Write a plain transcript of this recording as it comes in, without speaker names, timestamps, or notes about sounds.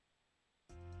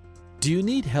Do you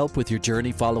need help with your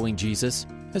journey following Jesus?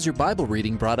 Has your Bible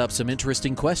reading brought up some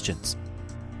interesting questions?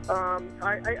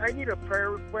 I need a prayer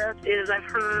request. I've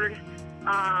heard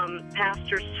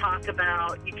pastors talk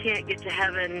about you can't get to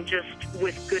heaven just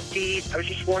with good deeds. I was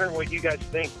just wondering what you guys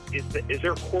think. Is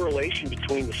there a correlation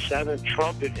between the seventh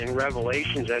trumpet in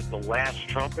Revelations as the last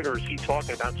trumpet, or is he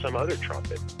talking about some other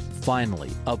trumpet? Finally,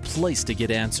 a place to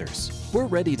get answers. We're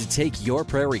ready to take your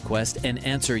prayer request and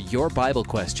answer your Bible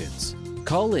questions.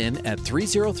 Call in at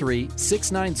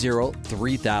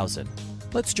 303-690-3000.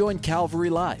 Let's join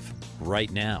Calvary Live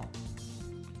right now.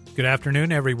 Good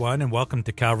afternoon, everyone, and welcome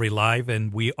to Calvary Live.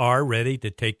 And we are ready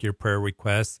to take your prayer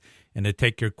requests and to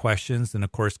take your questions. And,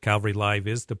 of course, Calvary Live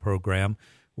is the program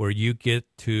where you get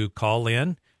to call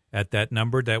in at that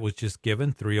number that was just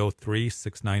given,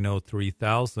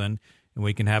 303-690-3000, and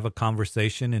we can have a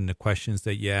conversation. And the questions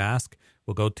that you ask,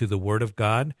 we'll go to the Word of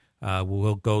God.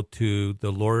 We'll go to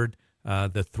the Lord,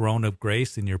 the throne of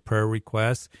grace in your prayer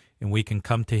requests, and we can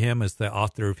come to Him, as the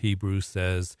author of Hebrews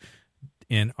says,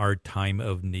 in our time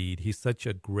of need. He's such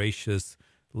a gracious,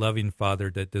 loving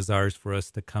Father that desires for us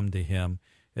to come to Him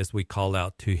as we call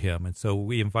out to Him. And so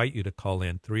we invite you to call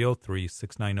in,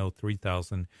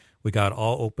 303-690-3000. We got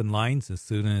all open lines. As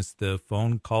soon as the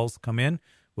phone calls come in,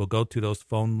 we'll go to those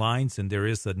phone lines, and there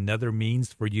is another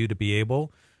means for you to be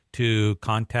able to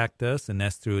contact us, and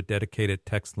that's through a dedicated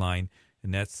text line,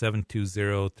 and that's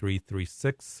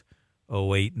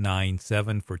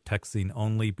 720-336-0897 for texting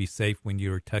only. Be safe when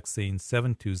you're texting,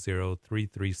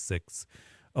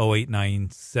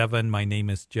 720-336-0897. My name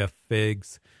is Jeff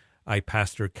Figs. I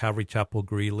pastor Calvary Chapel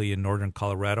Greeley in Northern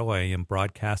Colorado. I am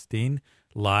broadcasting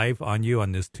live on you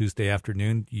on this Tuesday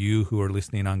afternoon, you who are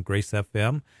listening on Grace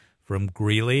FM from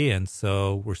Greeley, and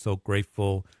so we're so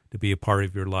grateful to be a part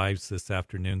of your lives this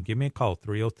afternoon. Give me a call,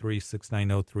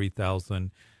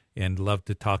 303-690-3000, and love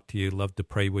to talk to you, love to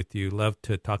pray with you, love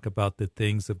to talk about the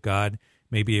things of God,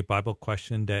 maybe a Bible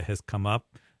question that has come up.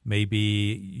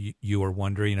 Maybe you are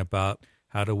wondering about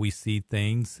how do we see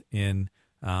things in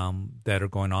that are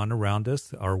going on around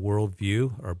us, our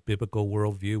worldview, our biblical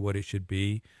worldview, what it should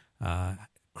be,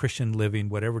 Christian living,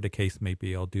 whatever the case may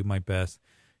be. I'll do my best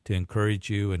to encourage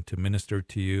you and to minister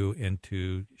to you and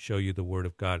to show you the Word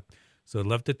of God. So I'd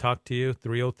love to talk to you,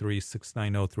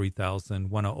 303-690-3000.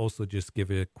 Want to also just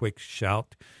give a quick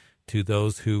shout to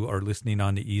those who are listening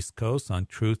on the East Coast on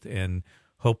Truth and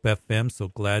Hope FM. So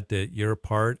glad that you're a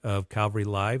part of Calvary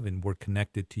Live and we're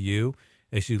connected to you.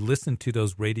 As you listen to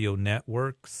those radio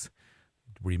networks,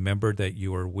 remember that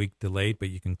you are week delayed, but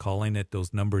you can call in at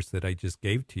those numbers that I just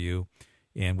gave to you,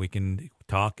 and we can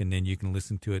talk, and then you can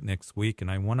listen to it next week. And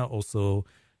I want to also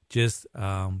just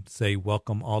say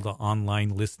welcome all the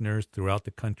online listeners throughout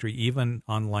the country, even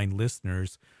online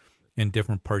listeners in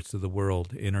different parts of the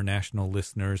world, international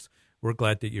listeners. We're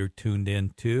glad that you're tuned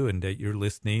in too, and that you're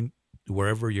listening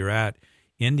wherever you're at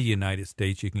in the United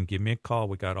States. You can give me a call.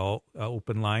 We got all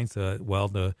open lines. The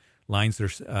lines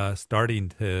are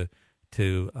starting to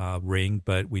ring,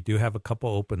 but we do have a couple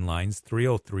open lines,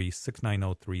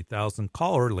 303-690-3000.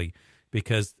 Call early,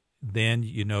 because then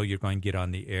you know you're going to get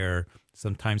on the air.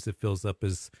 Sometimes it fills up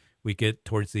as we get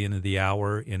towards the end of the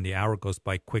hour, and the hour goes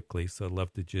by quickly. So I'd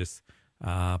love to just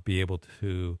be able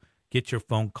to get your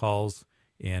phone calls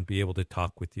and be able to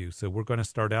talk with you. So we're going to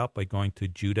start out by going to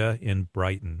Judah in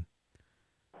Brighton.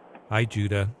 Hi,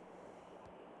 Judah.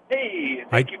 Hey,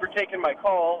 thank you for taking my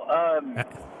call.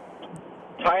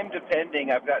 Time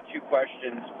depending, I've got two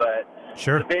questions, but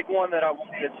sure. The big one that I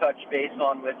wanted to touch base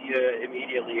on with you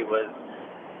immediately was,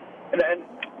 and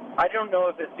I don't know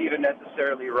if it's even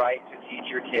necessarily right to teach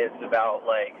your kids about,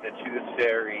 like, the Tooth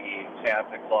Fairy,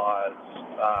 Santa Claus,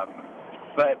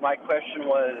 but my question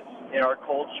was, in our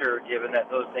culture, given that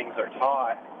those things are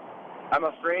taught, I'm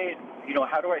afraid,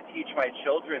 how do I teach my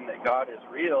children that God is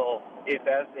real if,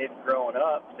 as they've grown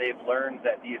up, they've learned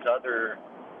that these other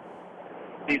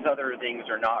things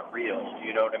are not real? Do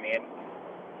you know what I mean?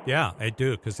 Yeah, I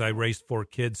do, because I raised 4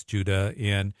 kids, Judah,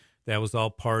 and that was all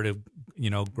part of,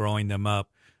 growing them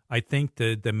up. I think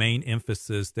the main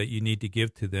emphasis that you need to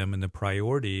give to them, and the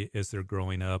priority as they're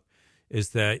growing up, is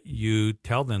that you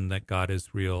tell them that God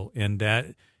is real, and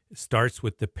that starts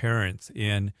with the parents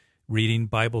in reading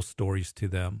Bible stories to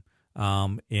them,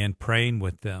 and praying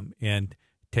with them, and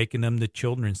taking them to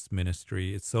children's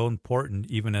ministry. It's so important,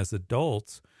 even as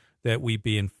adults, that we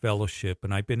be in fellowship.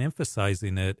 And I've been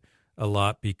emphasizing it a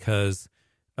lot because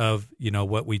of,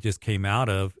 what we just came out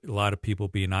of, a lot of people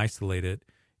being isolated.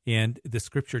 And the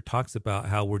scripture talks about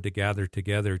how we're to gather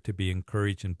together to be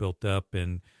encouraged and built up,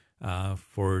 and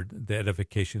for the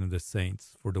edification of the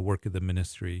saints, for the work of the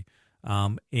ministry.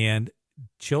 And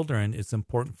children, it's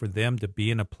important for them to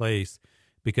be in a place,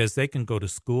 because they can go to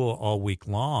school all week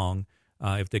long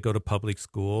if they go to public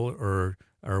school or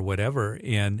whatever,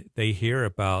 and they hear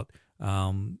about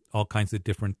all kinds of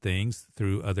different things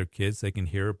through other kids. They can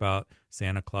hear about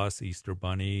Santa Claus, Easter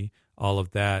Bunny, all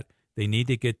of that. They need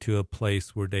to get to a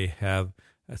place where they have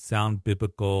sound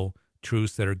biblical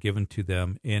truths that are given to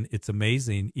them. And it's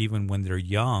amazing, even when they're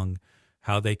young,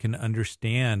 how they can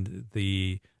understand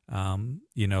the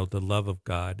love of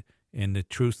God and the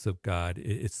truths of God.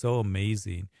 It's so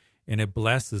amazing. And it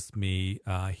blesses me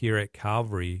here at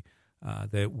Calvary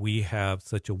that we have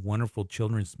such a wonderful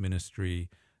children's ministry,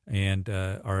 and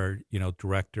our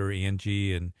director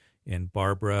Angie and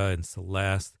Barbara and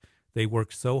Celeste, they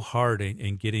work so hard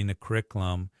in getting a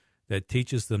curriculum that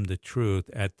teaches them the truth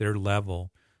at their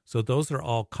level. So those are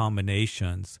all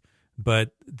combinations.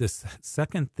 But the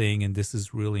second thing, and this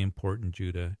is really important,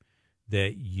 Judah,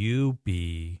 that you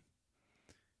be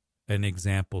an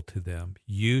example to them.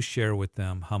 You share with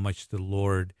them how much the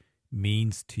Lord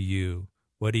means to you,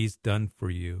 what he's done for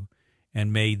you,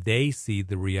 and may they see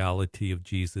the reality of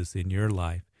Jesus in your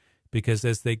life. Because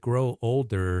as they grow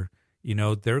older,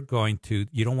 they're going to,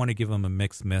 you don't want to give them a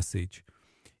mixed message.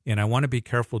 And I want to be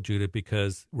careful, Judah,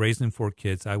 because raising 4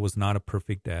 kids, I was not a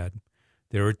perfect dad.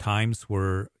 There were times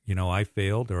where, I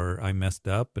failed or I messed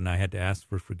up and I had to ask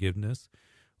for forgiveness,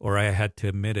 or I had to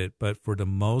admit it. But for the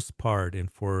most part, and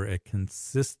for a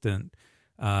consistent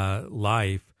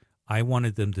life, I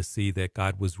wanted them to see that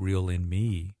God was real in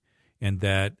me, and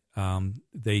that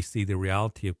they see the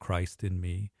reality of Christ in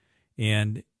me,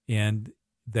 and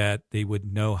that they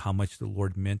would know how much the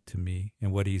Lord meant to me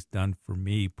and what he's done for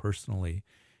me personally.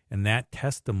 And that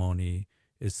testimony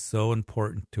is so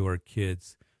important to our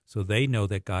kids, so they know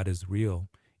that God is real.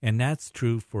 And that's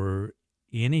true for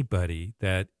anybody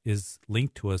that is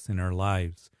linked to us in our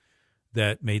lives,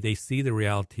 that may they see the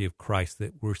reality of Christ,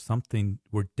 that we're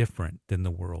different than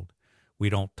the world. We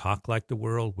don't talk like the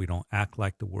world. We don't act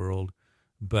like the world,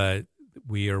 but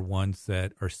we are ones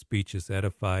that our speech is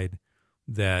edified,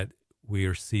 that we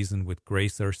are seasoned with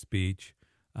grace, our speech,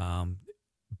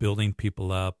 building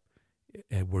people up.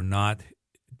 And we're not,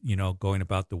 going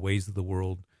about the ways of the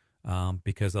world,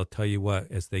 because I'll tell you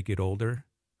what, as they get older,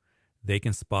 they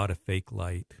can spot a fake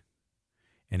light.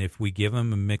 And if we give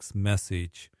them a mixed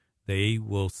message, they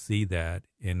will see that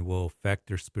and will affect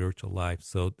their spiritual life.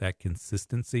 So that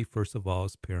consistency, first of all,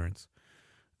 as parents,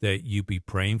 that you be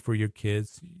praying for your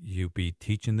kids, you be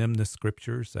teaching them the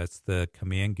scriptures. That's the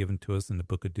command given to us in the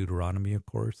book of Deuteronomy, of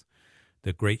course.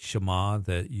 The great Shema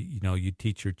that, you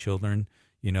teach your children,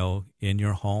 in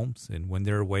your homes and when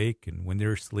they're awake and when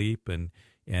they're asleep,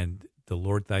 and the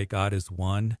Lord thy God is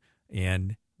one.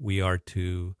 And we are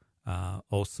to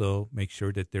also make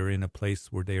sure that they're in a place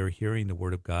where they are hearing the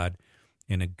word of God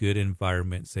in a good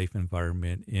environment, safe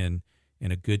environment, in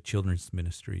a good children's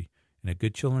ministry. And a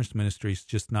good children's ministry is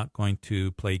just not going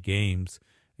to play games.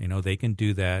 They can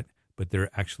do that, but they're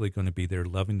actually going to be there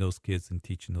loving those kids and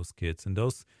teaching those kids. And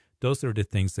those are the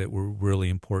things that were really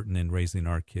important in raising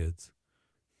our kids.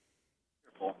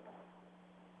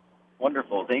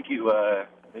 Wonderful. Thank you.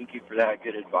 Thank you for that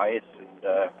good advice, and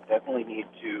definitely need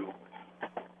to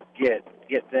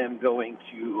get them going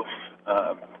to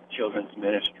children's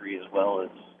ministry as well as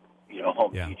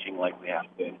home teaching like we have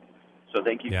been. So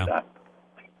thank you for that.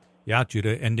 Yeah,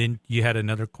 Judah. And then you had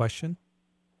another question?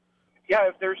 Yeah,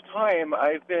 if there's time,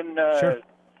 I've been Sure.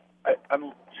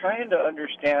 I'm trying to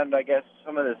understand, I guess,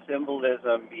 some of the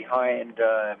symbolism behind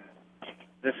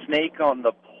the snake on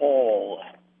the pole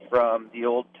from the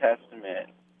Old Testament.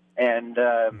 And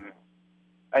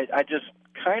I just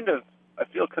I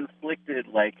feel conflicted.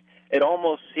 Like, it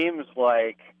almost seems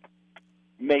like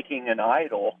making an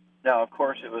idol. Now, of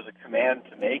course, it was a command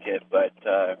to make it, but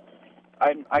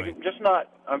I'm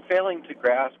failing to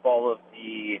grasp all of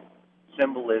the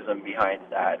symbolism behind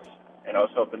that. And I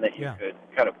was hoping that you could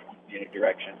kind of point me in a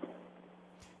direction.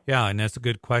 Yeah, and that's a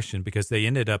good question, because they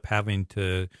ended up having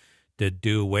to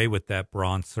do away with that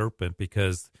bronze serpent,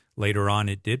 because later on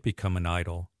it did become an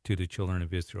idol to the children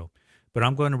of Israel. But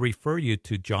I'm going to refer you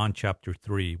to John chapter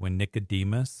 3, when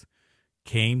Nicodemus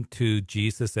came to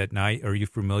Jesus at night. Are you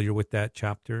familiar with that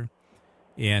chapter?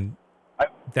 And I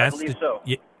believe so.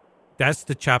 That's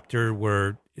the chapter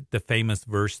where the famous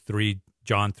verse 3,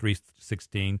 John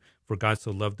 3:16, for God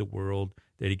so loved the world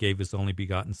that he gave his only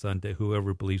begotten Son, that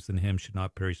whoever believes in him should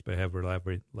not perish but have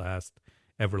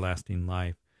everlasting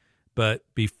life. But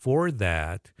before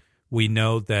that, we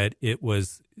know that it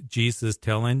was Jesus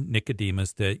telling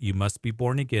Nicodemus that you must be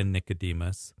born again,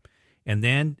 Nicodemus. And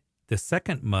then the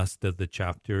second must of the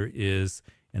chapter is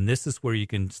And this is where you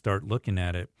can start looking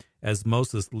at it. As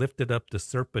Moses lifted up the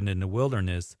serpent in the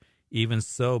wilderness, even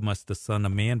so must the Son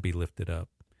of Man be lifted up.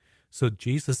 So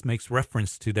Jesus makes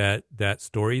reference to that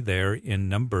story there in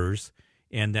Numbers,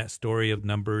 and that story of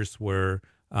Numbers where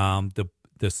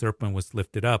the serpent was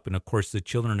lifted up. And of course, the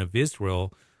children of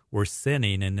Israel were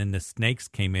sinning, and then the snakes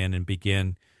came in and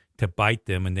began to bite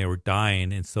them, and they were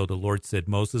dying. And so the Lord said,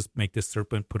 Moses, make this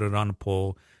serpent, put it on a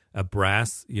pole, a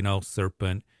brass,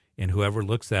 serpent, and whoever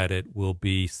looks at it will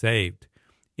be saved.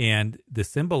 And the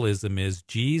symbolism is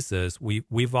Jesus.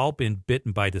 We've all been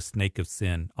bitten by the snake of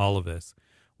sin, all of us.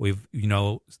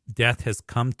 Death has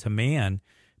come to man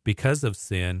because of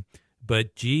sin,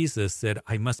 but Jesus said,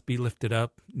 I must be lifted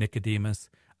up, Nicodemus.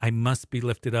 I must be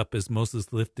lifted up as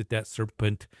Moses lifted that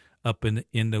serpent up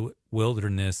in the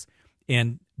wilderness.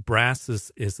 And brass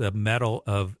is a metal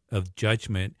of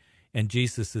judgment. And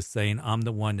Jesus is saying, I'm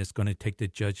the one that's going to take the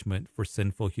judgment for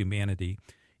sinful humanity.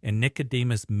 And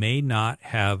Nicodemus may not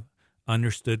have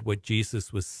understood what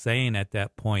Jesus was saying at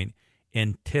that point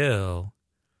until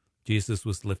Jesus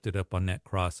was lifted up on that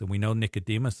cross. And we know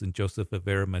Nicodemus and Joseph of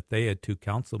Arimathea, 2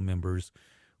 council members,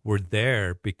 were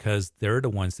there because they're the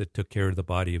ones that took care of the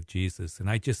body of Jesus. And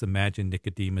I just imagine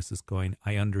Nicodemus is going,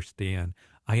 I understand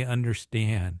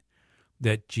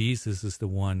that Jesus is the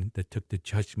one that took the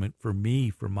judgment for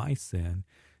me, for my sin,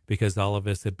 because all of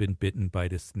us have been bitten by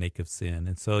the snake of sin.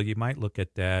 And so you might look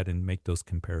at that and make those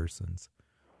comparisons.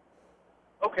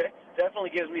 Okay, definitely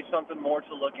gives me something more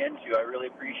to look into. I really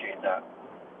appreciate that.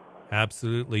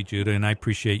 Absolutely, Judah, and I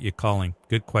appreciate you calling.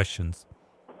 Good questions.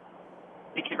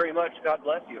 Thank you very much. God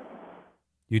bless you.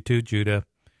 You too, Judah.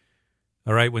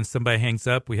 All right, when somebody hangs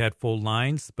up, we had full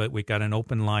lines, but we got an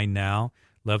open line now.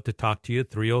 Love to talk to you.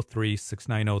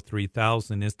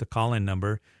 303-690-3000 is the call-in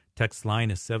number. Text line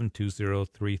is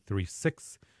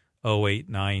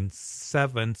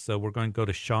 720-336-0897. So we're going to go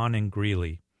to Sean in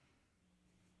Greeley.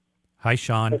 Hi,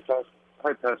 Sean.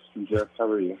 Hi, Pastor Jeff. How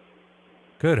are you?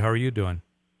 Good. How are you doing?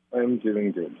 I'm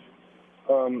doing good.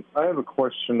 I have a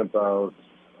question about,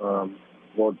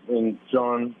 in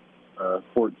John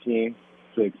 14:6,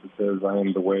 it says, I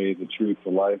am the way, the truth,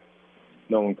 the life.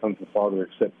 No one comes to the Father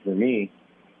except through me.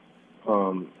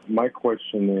 My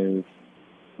question is,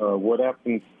 what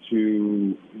happens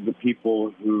to the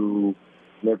people who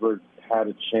never had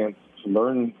a chance to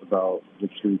learn about the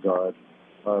true God?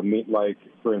 Like,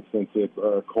 for instance, if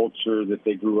a culture that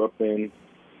they grew up in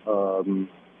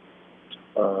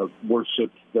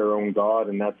worshipped their own God,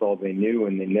 and that's all they knew,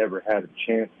 and they never had a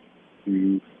chance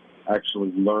to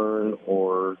actually learn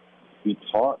or be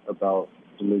taught about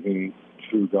the living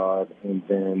true God, and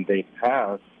then they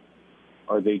pass,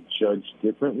 are they judged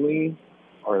differently?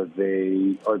 Are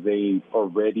they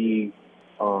already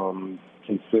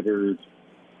considered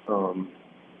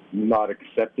not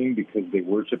accepting because they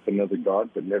worship another God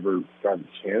but never got a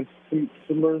chance to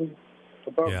learn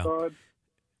about God?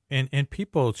 And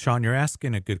people, Sean, you're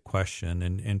asking a good question,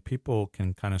 and people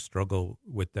can kind of struggle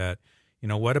with that.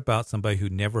 What about somebody who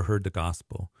never heard the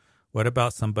gospel? What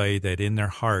about somebody that in their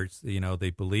hearts, they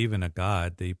believe in a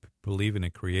God, they believe in a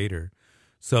creator?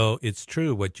 So it's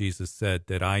true what Jesus said,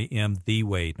 that I am the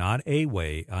way, not a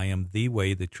way. I am the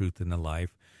way, the truth, and the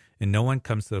life. And no one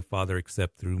comes to the Father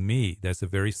except through me. That's a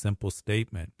very simple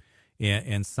statement.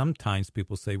 And sometimes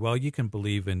people say, well, you can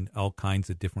believe in all kinds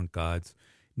of different gods.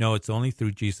 No, it's only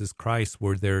through Jesus Christ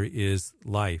where there is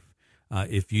life.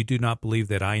 If you do not believe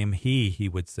that I am he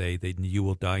would say, then you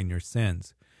will die in your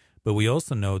sins. But we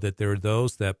also know that there are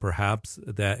those that perhaps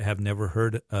that have never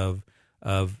heard of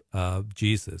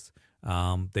Jesus.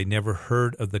 They never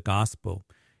heard of the gospel.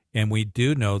 And we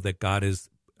do know that God is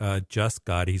a just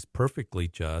God. He's perfectly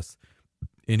just,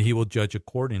 and he will judge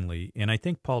accordingly. And I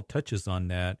think Paul touches on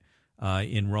that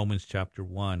in Romans chapter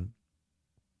 1,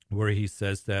 where he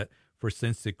says that, for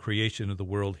since the creation of the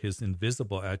world, his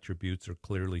invisible attributes are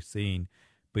clearly seen,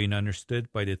 being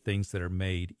understood by the things that are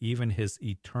made, even his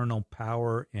eternal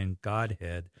power and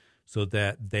Godhead, so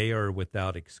that they are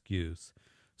without excuse.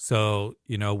 So,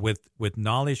 with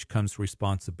knowledge comes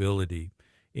responsibility.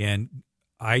 And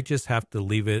I just have to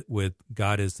leave it with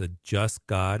God as a just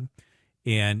God.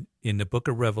 And in the book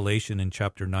of Revelation in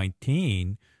chapter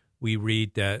 19, we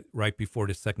read that right before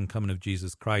the second coming of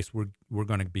Jesus Christ, we're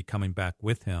going to be coming back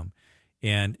with him.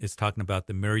 And it's talking about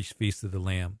the marriage feast of the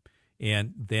Lamb.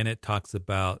 And then it talks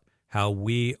about how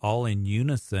we all in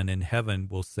unison in heaven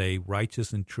will say,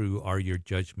 righteous and true are your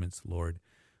judgments, Lord.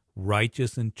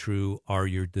 Righteous and true are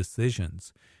your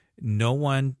decisions. No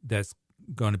one that's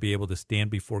going to be able to stand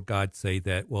before God say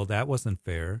that, well, that wasn't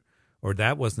fair or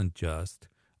that wasn't just.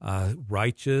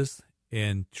 Righteous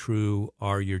and true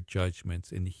are your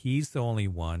judgments. And he's the only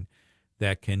one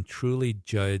that can truly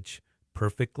judge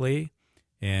perfectly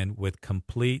and with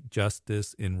complete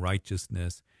justice and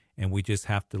righteousness, and we just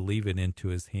have to leave it into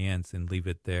his hands and leave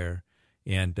it there.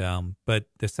 And but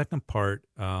the second part,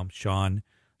 Sean,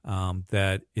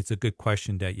 that it's a good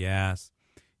question that you asked,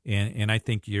 and I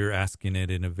think you're asking it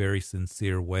in a very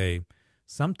sincere way.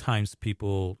 Sometimes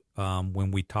people,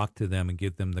 when we talk to them and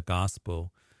give them the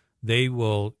gospel, they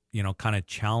will, kind of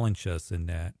challenge us in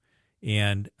that.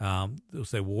 And they'll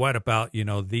say, well, what about,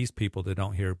 these people that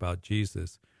don't hear about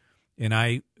Jesus? And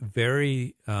I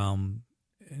very,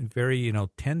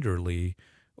 tenderly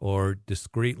or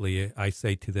discreetly, I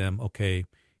say to them, okay,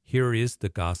 here is the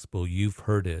gospel. You've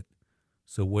heard it.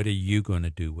 So what are you going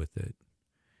to do with it?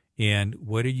 And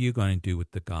what are you going to do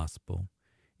with the gospel?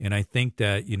 And I think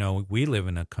that, we live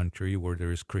in a country where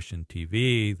there's Christian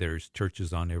TV, there's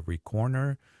churches on every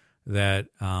corner, that,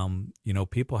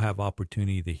 people have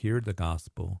opportunity to hear the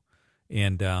gospel.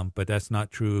 And, but that's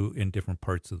not true in different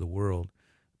parts of the world.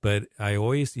 But I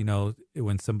always,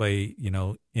 when somebody,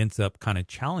 ends up kind of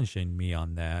challenging me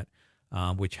on that,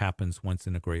 which happens once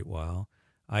in a great while,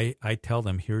 I tell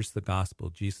them, here's the gospel.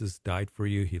 Jesus died for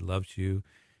you. He loves you.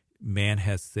 Man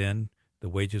has sinned. The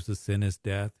wages of sin is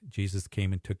death. Jesus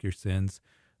came and took your sins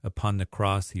upon the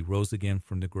cross. He rose again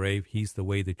from the grave. He's the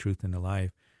way, the truth, and the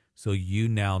life. So you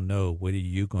now know, what are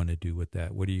you going to do with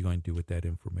that? What are you going to do with that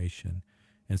information?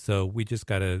 And so we just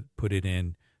got to put it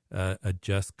in a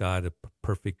just God, a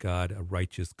perfect God, a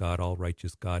righteous God, all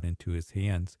righteous God into his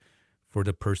hands for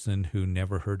the person who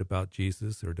never heard about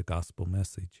Jesus or the gospel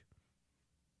message.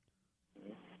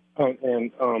 I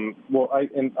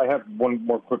have one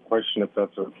more quick question, if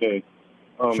that's okay.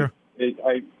 Sure.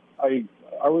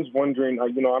 I was wondering.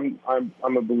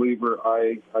 I'm a believer.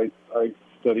 I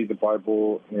study the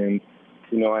Bible, and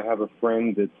I have a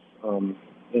friend that's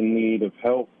in need of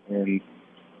help, and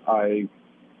I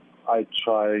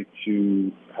try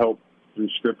to help through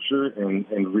Scripture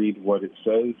and read what it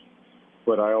says.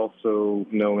 But I also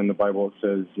know in the Bible it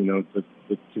says,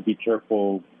 to be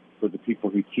careful for the people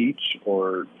who teach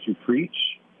or to preach.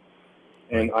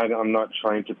 And I'm not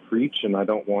trying to preach, and I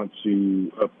don't want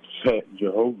to upset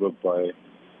Jehovah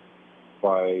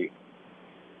by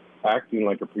acting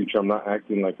like a preacher. I'm not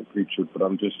acting like a preacher, but I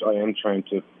am trying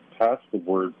to pass the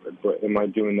word. But am I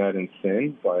doing that in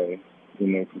sin because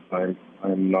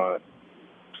I'm not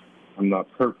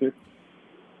perfect?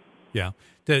 Yeah.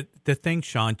 The thing,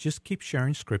 Sean, just keep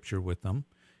sharing Scripture with them,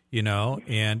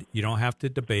 and you don't have to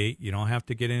debate. You don't have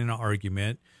to get in an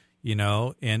argument,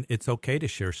 and it's okay to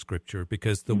share Scripture,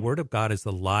 because the Word of God is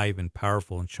alive and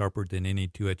powerful and sharper than any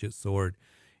two-edged sword.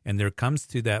 And there comes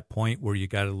to that point where you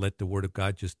got to let the Word of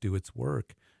God just do its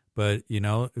work. But,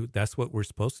 that's what we're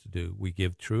supposed to do. We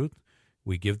give truth.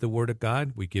 We give the Word of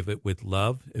God. We give it with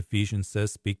love. Ephesians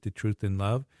says, speak the truth in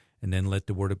love, and then let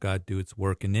the Word of God do its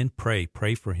work. And then pray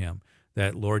for him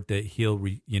that, Lord, that he'll,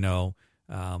 the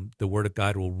Word of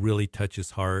God will really touch his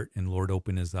heart, and Lord,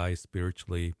 open his eyes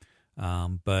spiritually.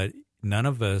 But none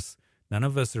of us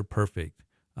are perfect.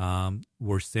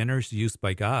 We're sinners used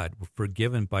by God. We're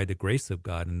forgiven by the grace of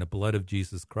God and the blood of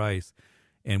Jesus Christ.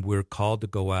 And we're called to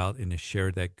go out and to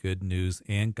share that good news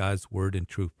and God's word and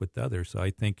truth with others. So I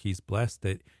think he's blessed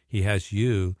that he has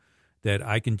you, that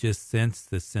I can just sense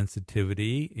the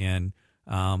sensitivity and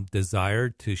desire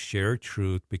to share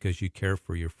truth because you care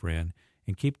for your friend,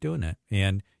 and keep doing it.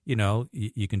 And,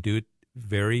 you can do it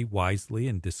very wisely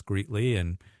and discreetly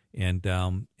and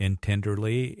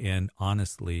tenderly and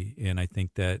honestly. And I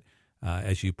think that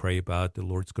as you pray about it, the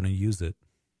Lord's going to use it.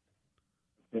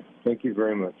 Thank you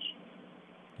very much.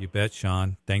 You bet,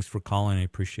 Sean. Thanks for calling. I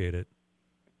appreciate it.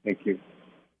 Thank you.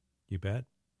 You bet.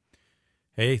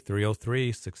 Hey,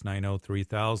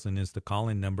 303-690-3000 is the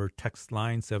calling number. Text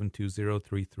line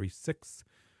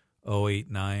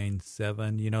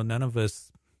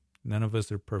 720-336-0897. None of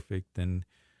us are perfect. And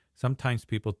sometimes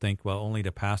people think, well, only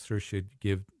the pastor should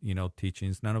give,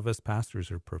 teachings. None of us pastors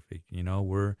are perfect.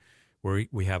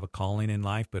 We have a calling in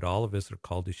life, but all of us are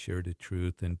called to share the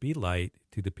truth and be light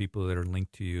to the people that are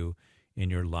linked to you in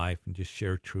your life, and just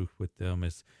share truth with them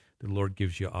as the Lord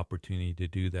gives you opportunity to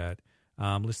do that.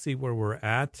 Let's see where we're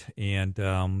at, and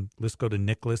let's go to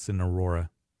Nicholas in Aurora.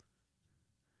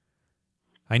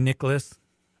 Hi, Nicholas.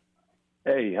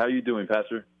 Hey, how you doing,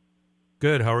 Pastor?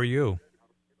 Good. How are you?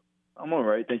 I'm all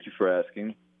right. Thank you for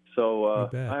asking. So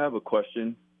I have a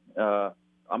question.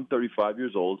 I'm 35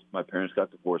 years old. My parents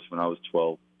got divorced when I was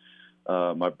 12.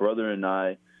 My brother and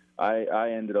I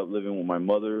ended up living with my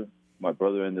mother. My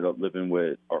brother ended up living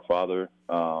with our father.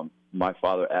 My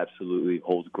father absolutely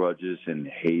holds grudges and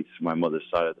hates my mother's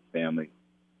side of the family,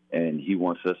 and he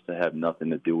wants us to have nothing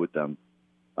to do with them.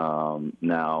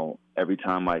 Now, every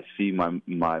time I see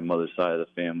my mother's side of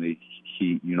the family,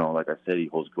 he, like I said, he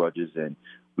holds grudges, and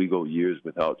we go years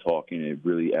without talking. It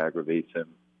really aggravates him.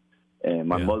 And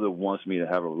my mother wants me to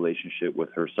have a relationship with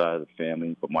her side of the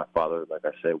family, but my father, like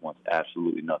I said, wants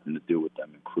absolutely nothing to do with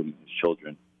them, including his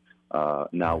children.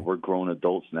 Now, we're grown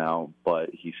adults now,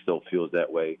 but he still feels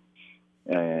that way.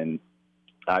 And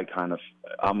I kind of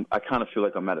feel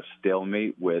like I'm at a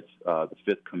stalemate with the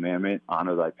fifth commandment,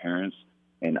 honor thy parents,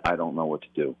 and I don't know what to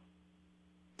do.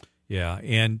 Yeah,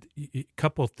 and a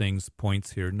couple of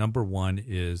points here. Number one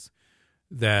is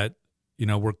that,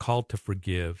 we're called to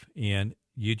forgive, and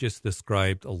you just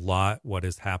described a lot what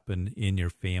has happened in your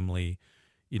family,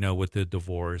 with the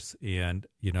divorce and,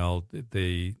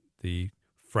 the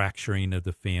fracturing of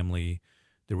the family,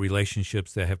 the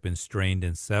relationships that have been strained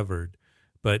and severed.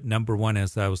 But number one,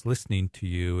 as I was listening to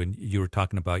you and you were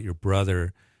talking about your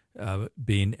brother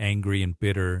being angry and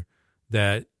bitter,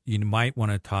 that you might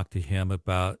want to talk to him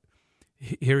about,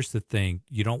 here's the thing,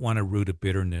 you don't want a root of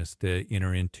bitterness to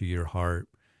enter into your heart.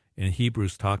 And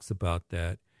Hebrews talks about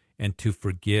that, and to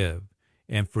forgive.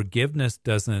 And forgiveness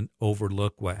doesn't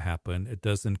overlook what happened. It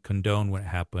doesn't condone what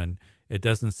happened. It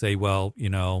doesn't say, well,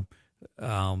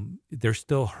 there's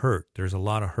still hurt. There's a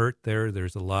lot of hurt there.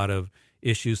 There's a lot of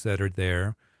issues that are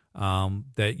there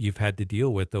that you've had to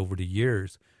deal with over the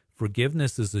years.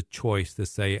 Forgiveness is a choice to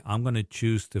say, I'm going to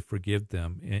choose to forgive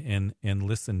them. And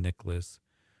listen, Nicholas,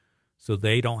 so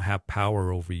they don't have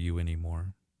power over you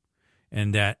anymore.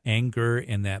 And that anger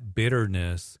and that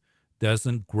bitterness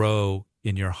doesn't grow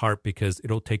in your heart, because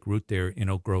it'll take root there and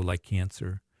it'll grow like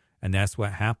cancer. And that's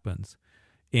what happens.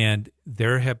 And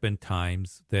there have been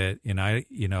times that, and I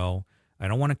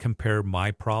don't want to compare my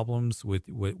problems with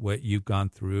what you've gone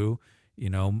through.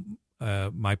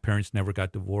 My parents never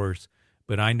got divorced,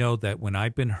 but I know that when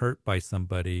I've been hurt by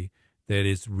somebody, that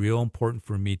it's real important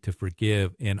for me to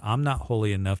forgive. And I'm not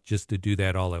holy enough just to do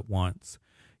that all at once.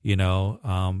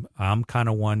 I'm kind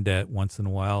of one that once in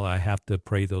a while I have to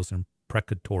pray those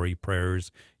imprecatory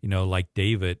prayers, like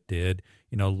David did,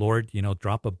 Lord,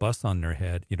 drop a bus on their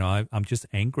head. I'm just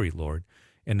angry, Lord.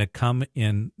 And to come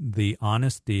in the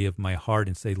honesty of my heart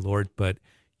and say, Lord, but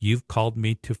you've called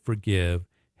me to forgive.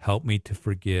 Help me to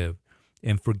forgive.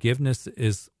 And forgiveness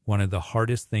is one of the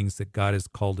hardest things that God has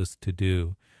called us to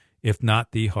do, if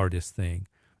not the hardest thing.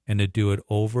 And to do it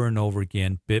over and over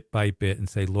again, bit by bit, and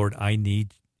say, Lord, I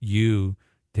need you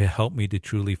to help me to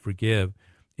truly forgive.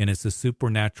 And it's a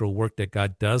supernatural work that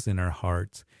God does in our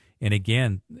hearts. And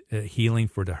again, healing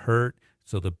for the hurt,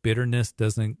 so the bitterness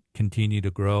doesn't continue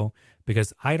to grow,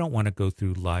 because I don't want to go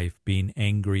through life being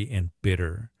angry and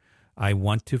bitter. I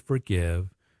want to forgive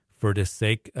for the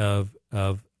sake of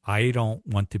I don't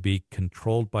want to be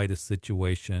controlled by the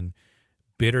situation,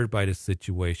 bitter by the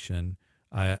situation.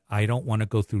 I don't want to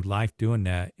go through life doing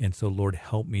that. And so, Lord,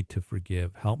 help me to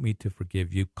forgive. Help me to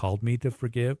forgive. You called me to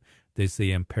forgive. There's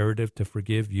the imperative to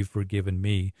forgive. You've forgiven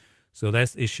me. So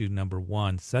that's issue number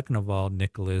one. Second of all,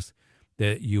 Nicholas,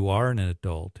 that you are an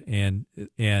adult and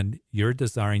you're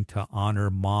desiring to honor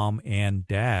mom and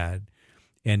dad.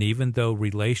 And even though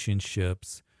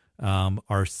relationships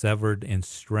are severed and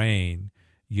strained,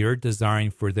 you're desiring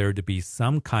for there to be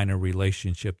some kind of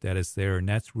relationship that is there. And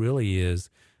that's really is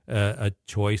a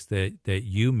choice that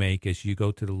you make as you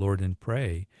go to the Lord and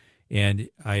pray. And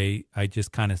I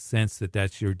just kind of sense that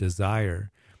that's your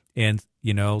desire. And,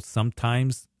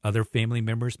 sometimes other family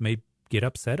members may get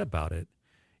upset about it.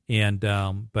 And,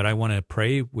 but I want to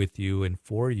pray with you and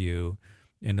for you,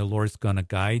 and the Lord's going to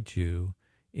guide you.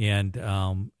 And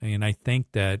I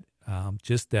think that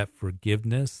just that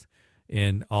forgiveness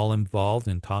and all involved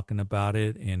in talking about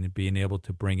it and being able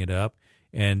to bring it up.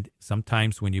 And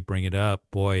sometimes when you bring it up,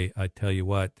 boy, I tell you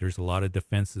what, there's a lot of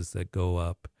defenses that go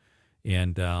up.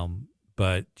 And,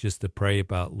 but just to pray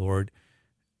about, Lord,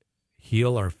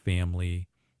 heal our family,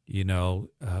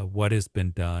 what has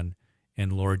been done.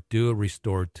 And Lord, do a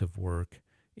restorative work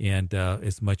and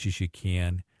as much as you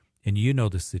can. And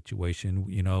the situation,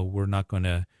 we're not going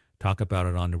to talk about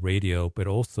it on the radio, but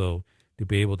also to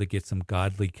be able to get some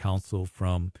godly counsel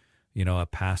from, a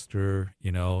pastor,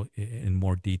 in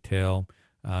more detail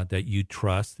that you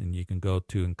trust and you can go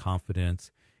to in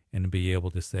confidence and be able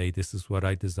to say, this is what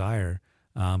I desire.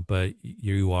 But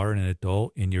you are an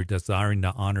adult and you're desiring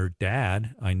to honor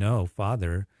dad, I know,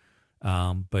 father,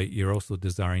 but you're also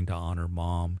desiring to honor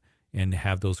mom and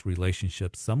have those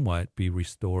relationships somewhat be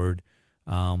restored,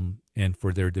 and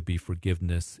for there to be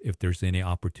forgiveness if there's any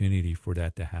opportunity for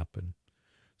that to happen.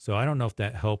 So I don't know if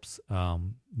that helps,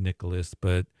 Nicholas,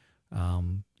 but,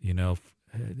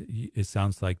 it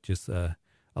sounds like just a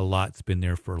lot's been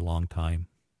there for a long time.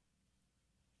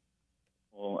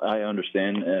 Well, I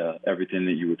understand everything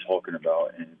that you were talking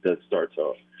about, and it does start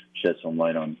to shed some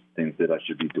light on things that I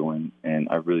should be doing, and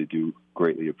I really do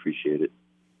greatly appreciate it.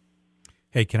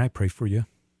 Hey, can I pray for you?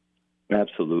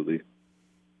 Absolutely.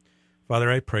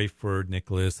 Father, I pray for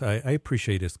Nicholas. I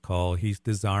appreciate his call. He's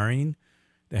desiring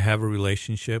to have a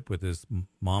relationship with his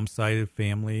mom's side of the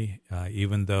family,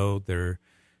 even though there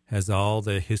has all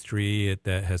the history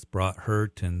that has brought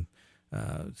hurt and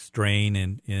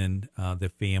strain in the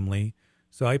family.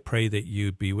 So I pray that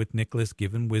you'd be with Nicholas,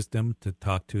 give him wisdom to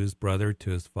talk to his brother,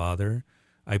 to his father.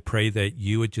 I pray that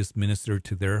you would just minister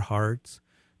to their hearts,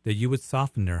 that you would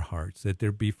soften their hearts, that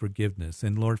there be forgiveness.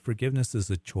 And Lord, forgiveness is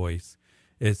a choice.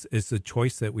 It's a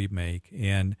choice that we make.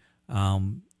 And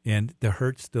the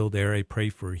hurt's still there. I pray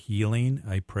for healing.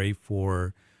 I pray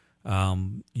for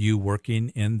you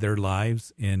working in their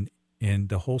lives and in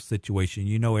the whole situation.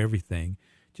 You know everything.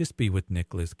 Just be with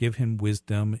Nicholas. Give him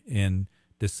wisdom and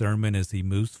discernment as he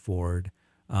moves forward,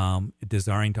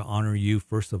 desiring to honor you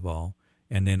first of all,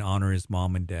 and then honor his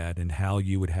mom and dad and how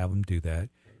you would have him do that.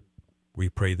 We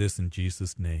pray this in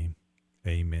Jesus' name.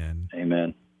 Amen.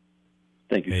 Amen.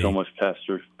 Thank you so much,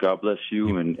 Pastor. God bless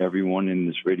you and everyone in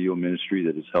this radio ministry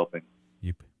that is helping.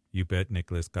 You bet,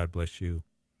 Nicholas. God bless you.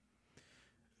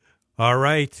 All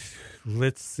right.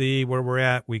 Let's see where we're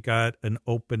at. We got an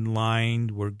open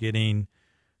line. We're getting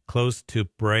close to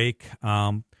break.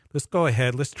 Let's go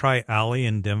ahead. Let's try Allie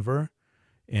in Denver,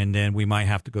 and then we might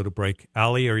have to go to break.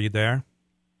 Allie, are you there?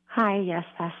 Hi. Yes,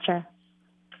 Pastor.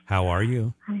 How are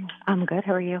you? Hi. I'm good.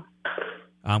 How are you?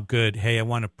 I'm good. Hey, I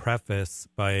want to preface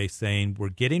by saying we're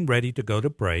getting ready to go to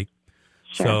break.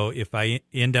 Sure. So if I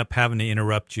end up having to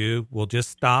interrupt you, we'll just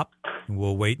stop and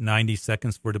we'll wait 90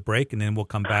 seconds for the break, and then we'll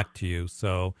come back to you.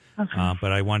 So, okay.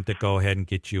 But I wanted to go ahead and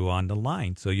get you on the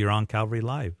line. So you're on Calvary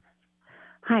Live.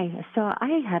 Hi. So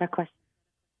I had a question.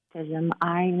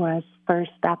 I was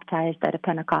first baptized at a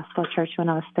Pentecostal church when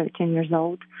I was 13 years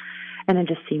old. And it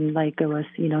just seemed like it was,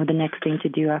 the next thing to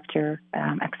do after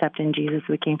accepting Jesus.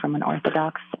 We came from an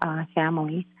Orthodox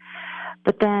family.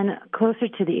 But then closer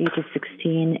to the age of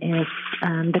 16 is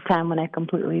the time when I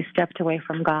completely stepped away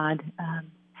from God.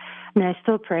 I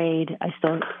still prayed. I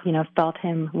still, felt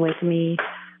him with me,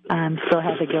 still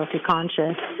had a guilty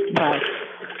conscience. But,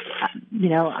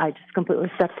 I just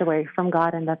completely stepped away from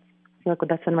God, and I feel like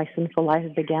that's when my sinful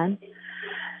life began.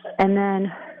 And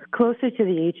then closer to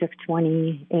the age of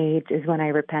 28 is when I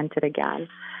repented again.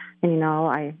 And,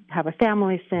 I have a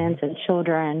family since and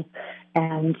children.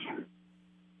 And,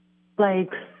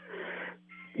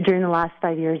 during the last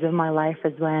 5 years of my life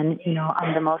is when,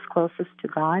 I'm the most closest to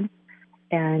God.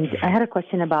 And I had a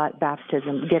question about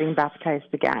baptism, getting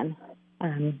baptized again.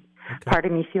 Okay. Part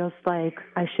of me feels like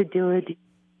I should do it,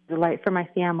 the light for my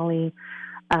family,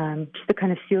 just to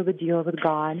kind of seal the deal with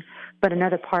God. But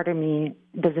another part of me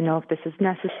doesn't know if this is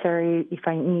necessary, if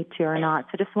I need to or not.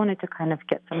 So just wanted to kind of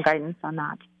get some guidance on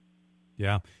that.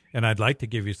 Yeah, and I'd like to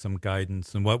give you some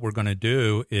guidance. And what we're going to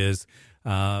do is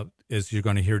you're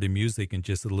going to hear the music in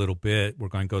just a little bit. We're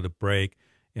going to go to break,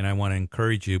 and I want to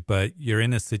encourage you. But you're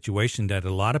in a situation that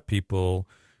a lot of people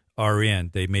are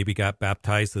in. They maybe got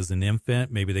baptized as an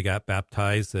infant. Maybe they got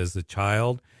baptized as a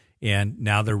child. And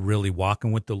now they're really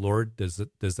walking with the Lord,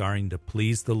 desiring to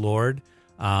please the Lord.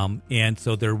 And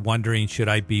so they're wondering, should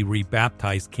I be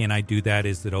rebaptized? Can I do that?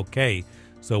 Is it okay?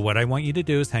 So what I want you to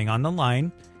do is hang on the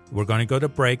line. We're going to go to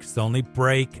break. It's the only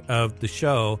break of the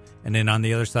show. And then on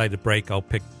the other side of the break, I'll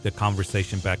pick the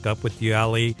conversation back up with you,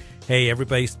 Ali. Hey,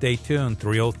 everybody, stay tuned.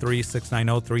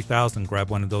 303-690-3000. Grab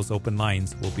one of those open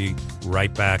lines. We'll be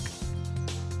right back.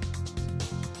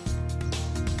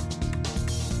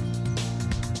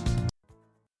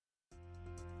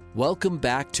 Welcome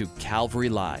back to Calvary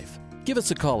Live. Give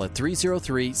us a call at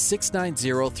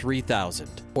 303-690-3000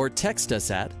 or text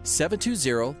us at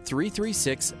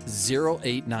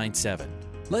 720-336-0897.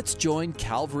 Let's join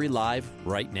Calvary Live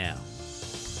right now.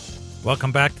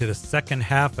 Welcome back to the second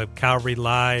half of Calvary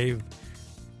Live.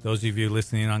 Those of you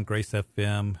listening on Grace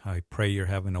FM, I pray you're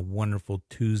having a wonderful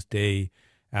Tuesday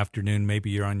afternoon. Maybe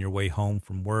you're on your way home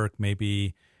from work.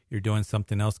 Maybe you're doing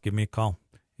something else. Give me a call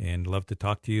and love to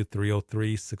talk to you.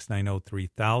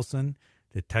 303-690-3000.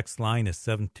 The text line is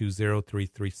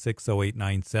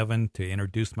 720-336-0897. To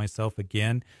introduce myself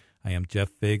again, I am Jeff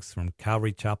Figs from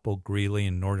Calvary Chapel, Greeley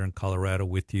in northern Colorado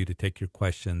with you to take your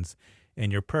questions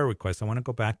and your prayer requests. I want to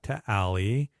go back to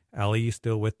Allie. Allie, you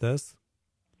still with us?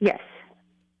 Yes.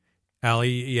 Allie,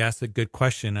 you asked a good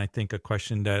question. I think a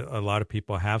question that a lot of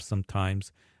people have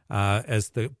sometimes.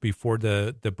 Before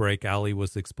the break, Allie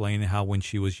was explaining how when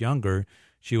she was younger,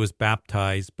 she was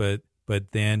baptized, but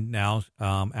then now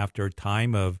after a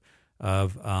time of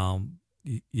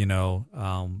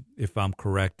if I'm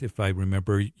correct, if I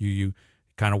remember, you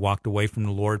kind of walked away from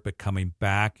the Lord, but coming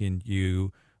back, and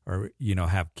you are,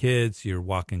 have kids, you're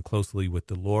walking closely with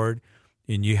the Lord,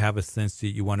 and you have a sense that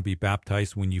you want to be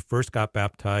baptized. When you first got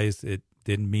baptized, it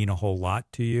didn't mean a whole lot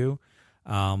to you.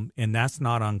 And that's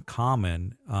not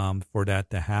uncommon for that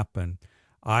to happen.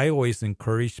 I always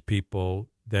encourage people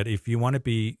that if you want to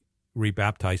be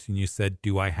rebaptized, and you said,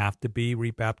 do I have to be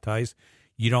rebaptized?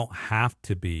 You don't have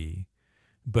to be.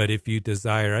 But if you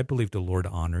desire, I believe the Lord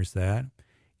honors that.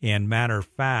 And matter of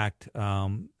fact,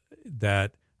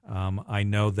 that I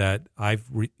know that I've,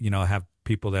 have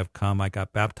people that have come. I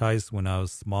got baptized when I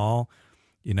was small,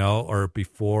 or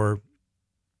before,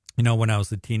 when I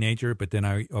was a teenager. But then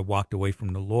I walked away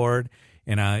from the Lord,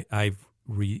 and I've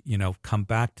come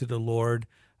back to the Lord.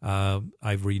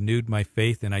 I've renewed my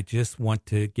faith, and I just want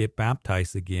to get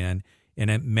baptized again.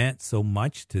 And it meant so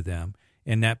much to them.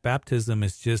 And that baptism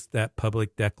is just that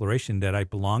public declaration that I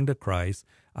belong to Christ.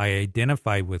 I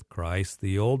identify with Christ.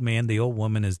 The old man, the old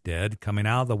woman is dead, coming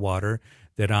out of the water,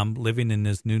 that I'm living in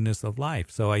this newness of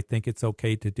life. So I think it's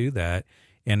okay to do that.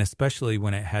 And especially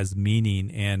when it has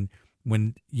meaning, and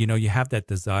when, you have that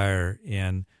desire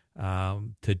and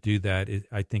to do that,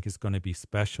 I think it's going to be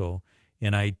special.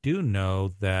 And I do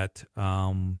know that,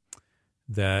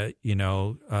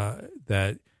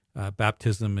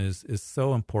 baptism is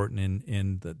so important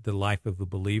in the life of a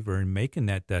believer, and making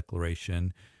that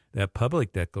declaration, that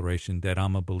public declaration that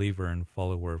I'm a believer and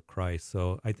follower of Christ.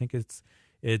 So I think it's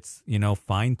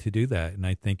fine to do that, and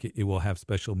I think it will have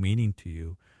special meaning to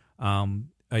you.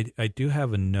 I do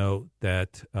have a note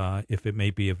that if it may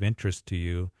be of interest to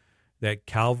you, that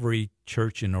Calvary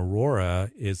Church in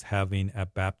Aurora is having a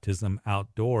baptism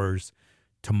outdoors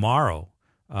tomorrow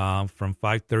from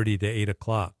 5:30 to 8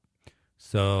 o'clock.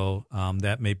 So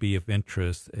that may be of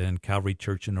interest in Calvary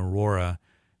Church in Aurora.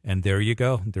 And there you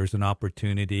go. There's an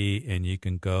opportunity, and you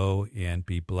can go and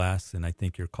be blessed. And I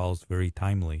think your call is very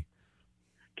timely.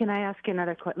 Can I ask you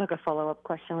another, a follow-up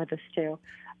question with this too?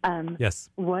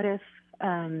 Yes. What if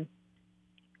I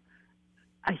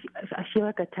feel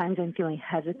like at times I'm feeling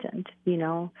hesitant,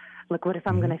 what if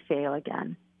I'm going to fail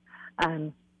again?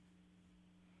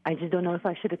 I just don't know if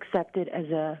I should accept it as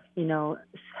a,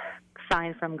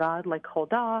 sign from God, like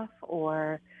hold off,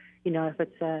 or, if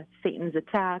it's Satan's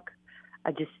attack.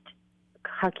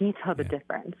 How can you tell the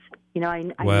difference? I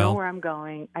know where I'm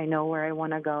going. I know where I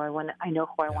want to go. I know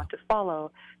who I want to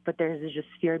follow, but there's just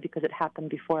fear because it happened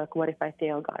before. Like, what if I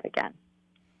fail God again?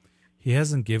 He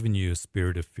hasn't given you a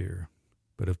spirit of fear,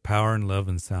 but of power and love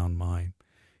and sound mind.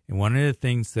 And one of the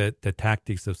things that the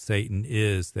tactics of Satan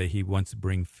is that he wants to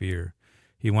bring fear.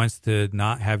 He wants to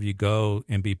not have you go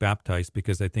and be baptized,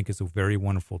 because I think it's a very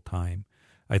wonderful time.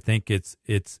 I think it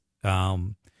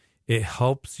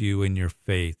helps you in your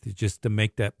faith just to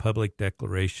make that public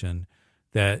declaration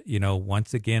that,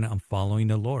 once again, I'm following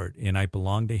the Lord and I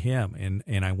belong to Him,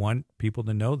 and I want people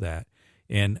to know that.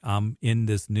 And I'm in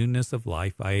this newness of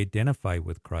life. I identify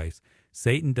with Christ.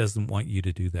 Satan doesn't want you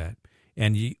to do that.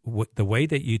 And the way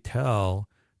that you tell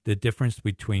the difference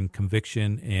between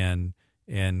conviction and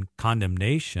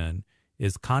condemnation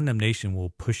is condemnation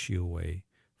will push you away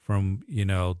from,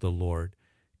 the Lord.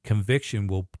 Conviction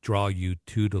will draw you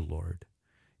to the Lord.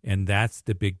 And that's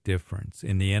the big difference.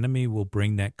 And the enemy will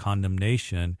bring that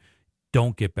condemnation.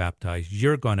 Don't get baptized.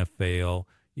 You're going to fail.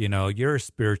 You're a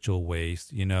spiritual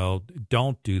waste.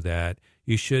 Don't do that.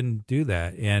 You shouldn't do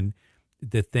that. And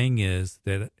the thing is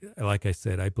that, like I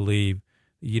said, I believe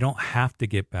you don't have to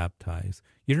get baptized.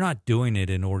 You're not doing it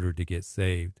in order to get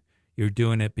saved. You're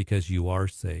doing it because you are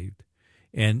saved.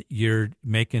 And you're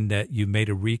making that, you made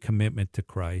a recommitment to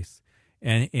Christ.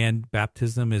 And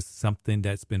baptism is something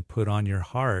that's been put on your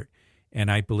heart. And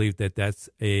I believe that that's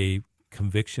a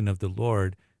conviction of the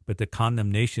Lord. But the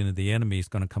condemnation of the enemy is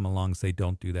going to come along and say,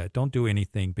 don't do that. Don't do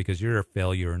anything because you're a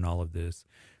failure in all of this.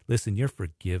 Listen, you're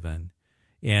forgiven.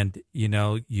 And,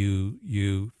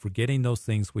 you forgetting those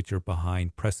things which are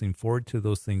behind, pressing forward to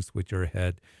those things which are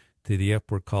ahead, to the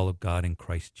upward call of God in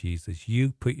Christ Jesus.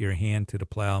 You put your hand to the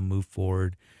plow and move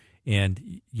forward.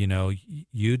 And,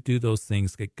 you do those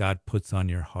things that God puts on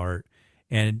your heart.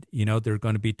 And, there are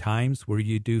going to be times where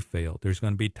you do fail. There's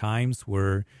going to be times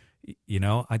where,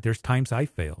 there's times I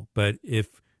fail. But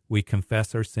if we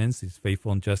confess our sins, He's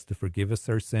faithful and just to forgive us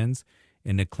our sins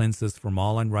and to cleanse us from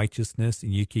all unrighteousness.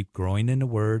 And you keep growing in the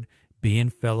Word, be in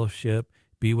fellowship,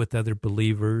 be with other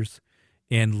believers,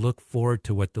 and look forward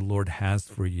to what the Lord has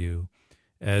for you,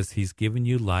 as He's given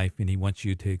you life and He wants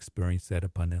you to experience that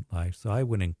abundant life. So I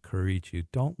would encourage you,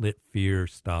 don't let fear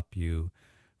stop you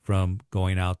from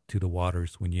going out to the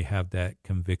waters when you have that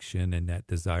conviction and that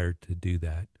desire to do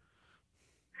that.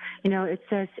 it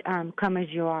says, come as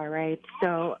you are, right?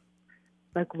 So,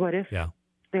 like, what if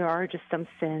there are just some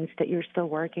sins that you're still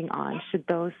working on? Should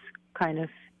those kind of,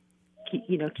 keep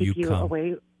you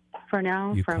away for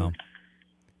now? Come.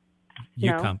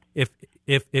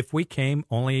 If we came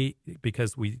only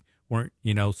because we weren't,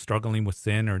 struggling with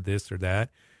sin or this or that,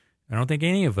 I don't think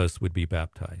any of us would be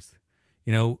baptized.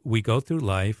 We go through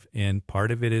life, and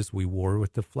part of it is we war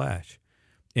with the flesh.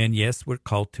 And yes, we're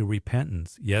called to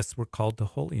repentance. Yes, we're called to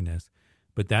holiness.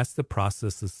 But that's the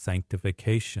process of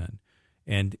sanctification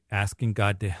and asking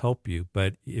God to help you.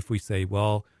 But if we say,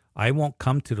 well, I won't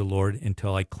come to the Lord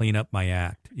until I clean up my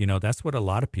act, that's what a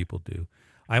lot of people do.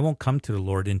 I won't come to the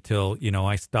Lord until,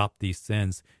 I stop these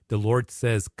sins. The Lord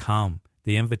says, come.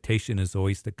 The invitation is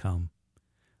always to come,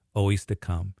 always to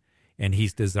come. And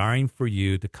he's desiring for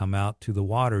you to come out to the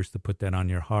waters, to put that on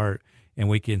your heart. And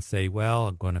we can say, well,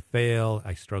 I'm going to fail.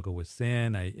 I struggle with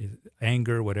sin,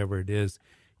 anger, whatever it is.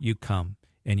 You come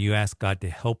and you ask God to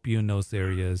help you in those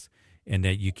areas, and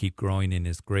that you keep growing in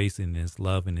his grace and in his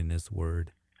love and in his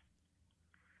word.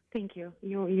 Thank you.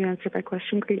 You answered my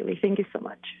question greatly. Thank you so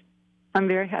much. I'm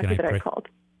very happy that I called.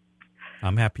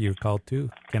 I'm happy you called too.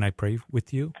 Can I pray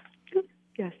with you?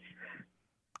 Yes.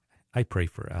 I pray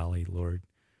for Allie, Lord.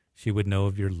 She would know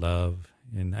of your love,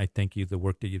 and I thank you the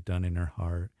work that you've done in her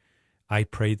heart. I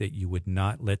pray that you would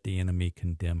not let the enemy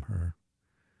condemn her.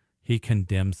 He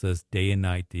condemns us day and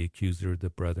night, the accuser of the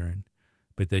brethren,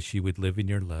 but that she would live in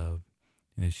your love.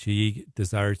 And as she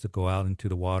desires to go out into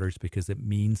the waters because it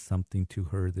means something to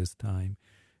her this time,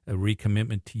 a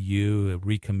recommitment to you, a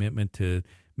recommitment to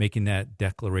making that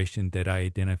declaration that I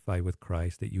identify with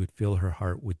Christ, that you would fill her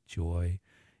heart with joy.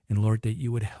 And Lord, that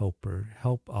you would help her,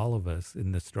 help all of us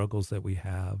in the struggles that we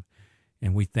have.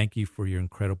 And we thank you for your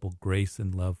incredible grace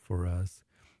and love for us.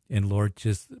 And Lord,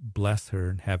 just bless her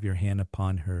and have your hand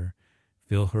upon her.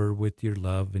 Fill her with your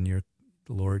love and your,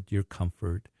 Lord, your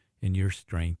comfort and your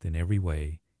strength in every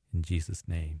way. In Jesus'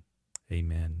 name,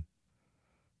 amen.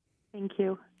 Thank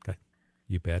you. God,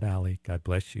 you bet, Allie. God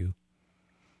bless you.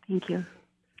 Thank you.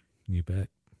 You bet.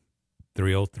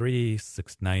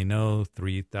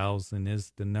 303-690-3000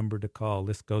 is the number to call.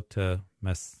 Let's go to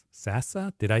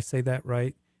Masasa. Did I say that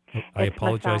right? I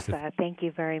apologize. Masasa. Thank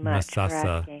you very much for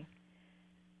asking.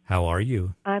 How are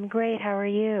you? I'm great. How are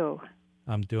you?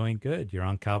 I'm doing good. You're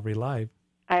on Calvary Live.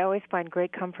 I always find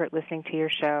great comfort listening to your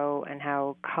show and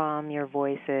how calm your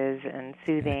voice is and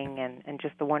soothing and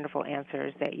just the wonderful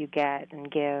answers that you get and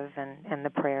give and the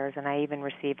prayers. And I even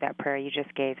received that prayer you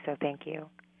just gave, so thank you.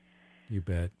 You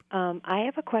bet. I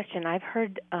have a question. I've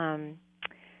heard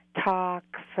talk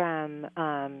from,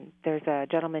 there's a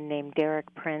gentleman named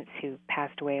Derek Prince who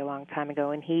passed away a long time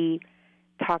ago, and he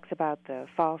talks about the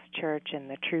false church and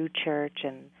the true church,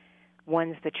 and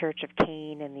one's the church of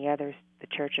Cain and the other's the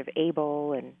church of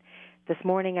Abel. And this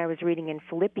morning I was reading in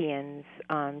Philippians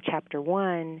chapter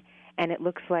 1, and it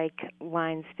looks like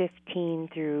lines 15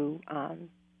 through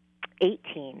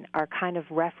 18 are kind of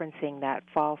referencing that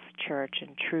false church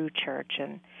and true church.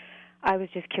 And I was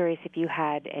just curious if you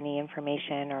had any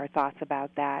information or thoughts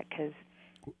about that, because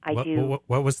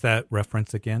What was that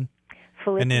reference again?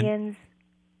 Philippians.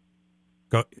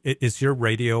 Is your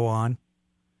radio on?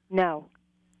 No.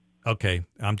 Okay,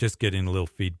 I'm just getting a little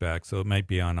feedback, so it might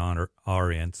be on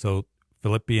our end. So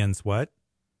Philippians what?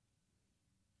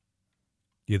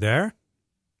 You there?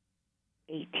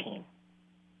 18.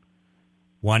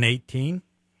 1:18?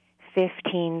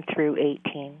 15 through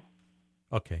 18.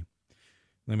 Okay,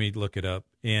 let me look it up.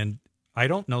 And I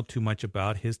don't know too much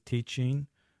about his teaching.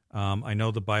 I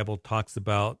know the Bible talks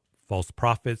about false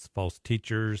prophets, false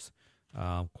teachers,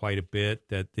 quite a bit,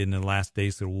 that in the last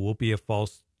days there will be a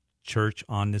false church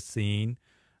on the scene.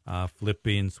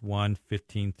 Philippians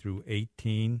 1:15 through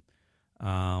 18.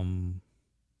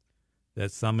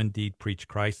 That some indeed preach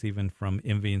Christ, even from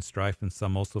envy and strife, and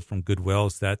some also from goodwill.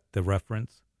 Is that the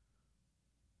reference?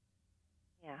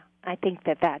 Yeah, I think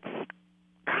that's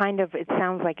kind of, it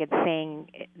sounds like it's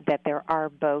saying that there are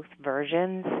both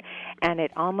versions, and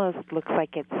it almost looks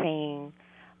like it's saying,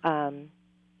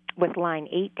 with line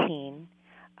 18,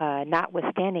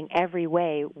 notwithstanding every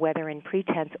way, whether in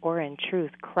pretense or in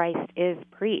truth, Christ is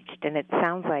preached. And it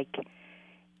sounds like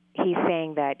he's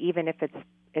saying that even if it's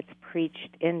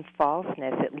preached in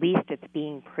falseness, at least it's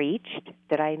being preached.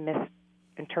 Did I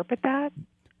misinterpret that?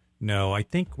 No, I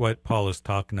think what Paul is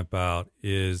talking about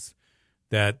is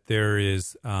that there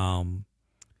is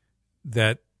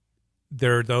that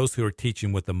there are those who are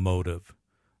teaching with a motive.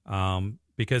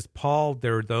 Because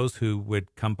there are those who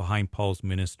would come behind Paul's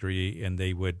ministry and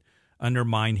they would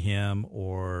undermine him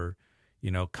or,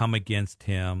 come against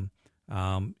him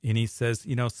And he says,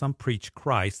 some preach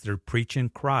Christ. They're preaching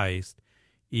Christ,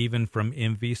 even from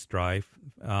envy, strife,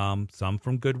 some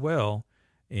from goodwill.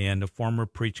 And the former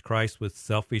preach Christ with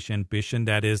selfish ambition.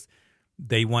 That is,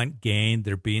 they want gain.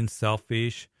 They're being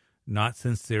selfish, not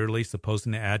sincerely,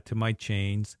 supposing to add to my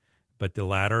chains. But the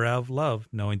latter out of love,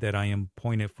 knowing that I am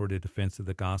appointed for the defense of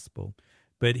the gospel.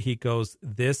 But he goes,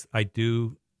 this I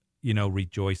do,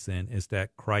 rejoice in, is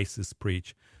that Christ is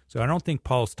preached. So I don't think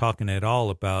Paul's talking at all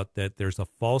about that there's a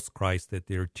false Christ that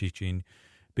they're teaching,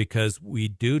 because we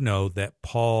do know that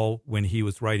Paul, when he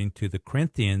was writing to the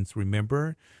Corinthians,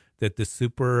 remember that the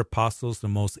super apostles, the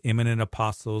most eminent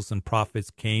apostles and prophets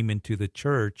came into the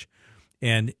church,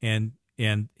 and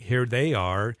here they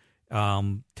are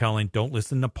telling, don't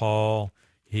listen to Paul.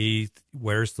 He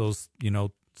wears those,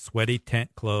 sweaty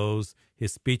tent clothes.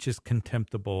 His speech is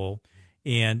contemptible.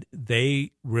 And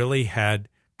they really had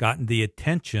gotten the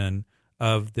attention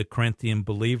of the Corinthian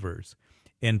believers.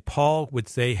 And Paul would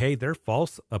say, hey, they're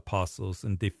false apostles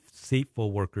and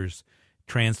deceitful workers,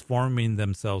 transforming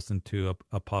themselves into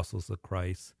apostles of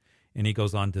Christ. And he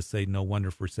goes on to say, no wonder,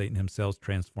 for Satan himself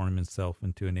transformed himself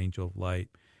into an angel of light.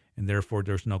 And therefore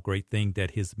there's no great thing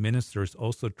that his ministers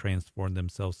also transform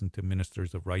themselves into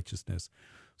ministers of righteousness.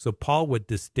 So Paul would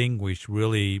distinguish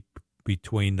really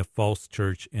between the false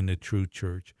church and the true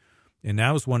church. And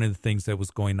that was one of the things that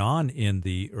was going on in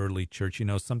the early church.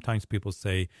 Sometimes people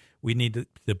say we need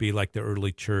to be like the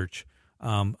early church.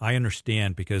 I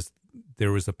understand, because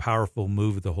there was a powerful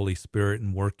move of the Holy Spirit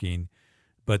in working,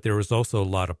 but there was also a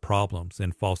lot of problems,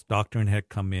 and false doctrine had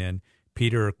come in.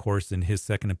 Peter, of course, in his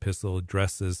second epistle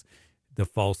addresses the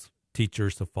false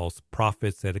teachers, the false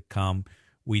prophets that had come.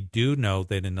 We do know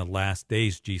that in the last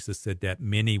days, Jesus said that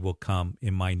many will come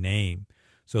in my name.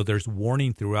 So there's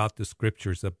warning throughout the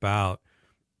scriptures about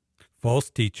false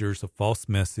teachers, a false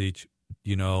message.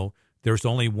 There's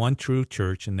only one true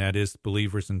church, and that is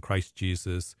believers in Christ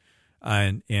Jesus,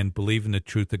 and believe in the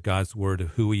truth of God's word, of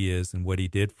who he is and what he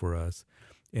did for us.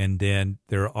 And then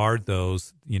there are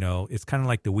those, it's kind of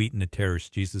like the wheat and the tares.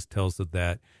 Jesus tells of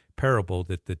that parable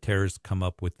that the tares come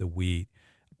up with the wheat.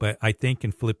 But I think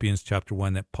in Philippians chapter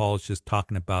 1 that Paul is just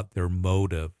talking about their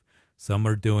motive. Some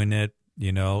are doing it,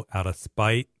 out of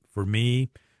spite for me.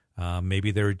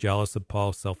 Maybe they're jealous of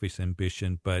Paul's selfish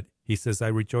ambition. But he says, I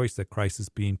rejoice that Christ is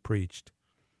being preached.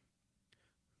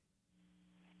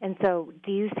 And so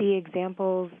do you see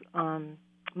examples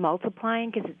multiplying?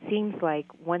 Because it seems like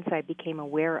once I became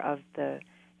aware of the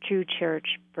true church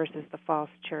versus the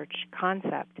false church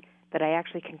concept, that I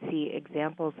actually can see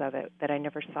examples of it that I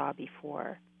never saw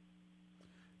before.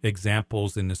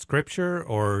 Examples in the scripture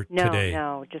or today?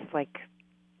 No, just like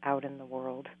out in the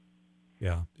world.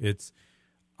 Yeah,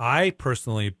 I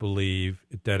personally believe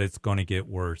that it's going to get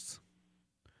worse.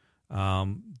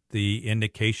 The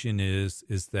indication is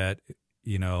that,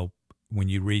 when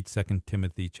you read 2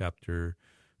 Timothy chapter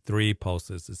 3, Paul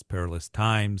says it's perilous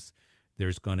times.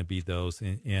 There's going to be those,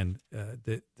 and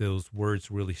those words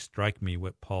really strike me,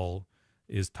 what Paul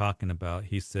is talking about.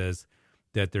 He says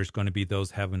that there's going to be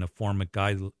those having a form of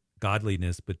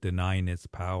godliness but denying its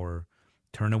power.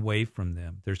 Turn away from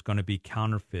them. There's going to be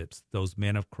counterfeits, those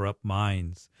men of corrupt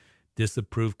minds,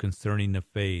 disapprove concerning the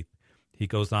faith. He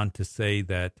goes on to say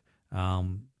that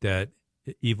that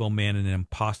evil men and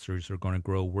impostors are going to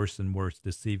grow worse and worse,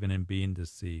 deceiving and being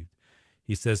deceived.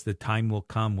 He says the time will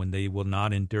come when they will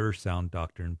not endure sound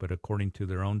doctrine, but according to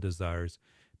their own desires,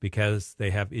 because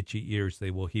they have itchy ears,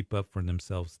 they will heap up for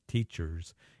themselves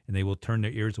teachers, and they will turn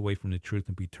their ears away from the truth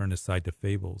and be turned aside to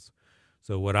fables.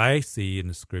 So what I see in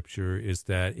the scripture is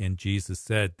that, and Jesus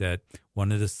said that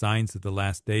one of the signs of the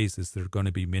last days is there are going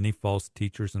to be many false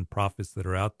teachers and prophets that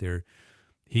are out there.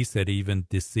 He said even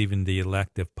deceiving the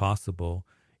elect if possible.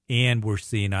 And we're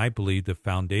seeing, I believe, the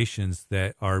foundations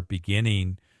that are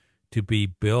beginning to be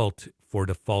built for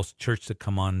the false church to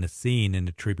come on the scene in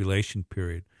the tribulation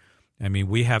period. I mean,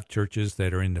 we have churches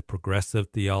that are in the progressive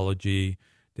theology,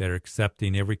 that are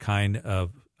accepting every kind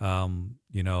of,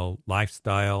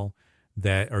 lifestyle,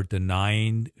 that are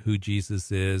denying who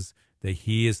Jesus is, that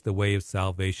he is the way of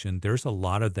salvation. There's a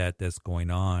lot of that that's going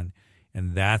on,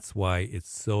 and that's why it's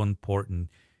so important.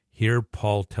 Here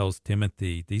Paul tells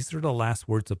Timothy, these are the last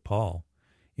words of Paul,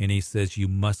 and he says you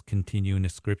must continue in the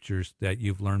scriptures that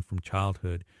you've learned from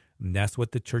childhood. And that's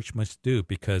what the church must do,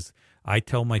 because I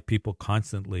tell my people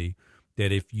constantly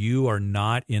that if you are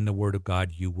not in the Word of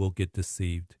God, you will get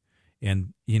deceived.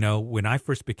 And, when I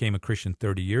first became a Christian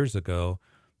 30 years ago,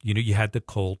 you had the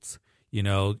cults,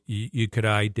 you could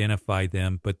identify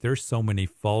them, but there's so many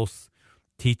false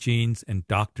teachings and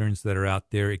doctrines that are out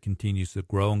there. It continues to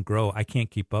grow and grow. I can't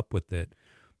keep up with it.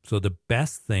 So the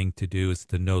best thing to do is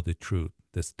to know the truth,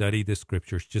 to study the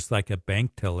scriptures, just like a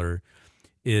bank teller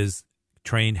is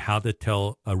trained how to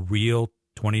tell a real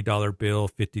 $20 bill,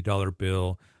 $50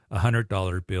 bill,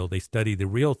 $100 bill. They study the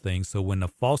real thing, so when a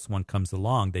false one comes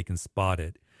along, they can spot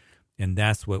it. And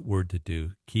that's what we're to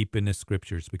do, keep in the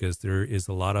scriptures, because there is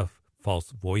a lot of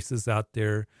false voices out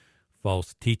there,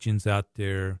 false teachings out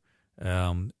there,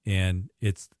 and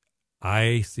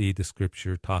I see the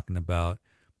scripture talking about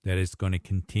that it's going to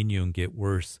continue and get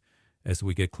worse as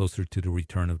we get closer to the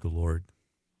return of the Lord.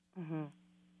 Mm-hmm.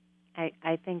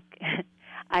 I think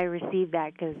I received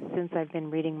that because since I've been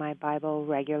reading my Bible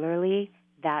regularly,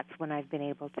 that's when I've been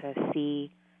able to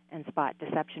see and spot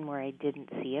deception where I didn't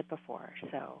see it before.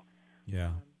 So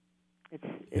yeah,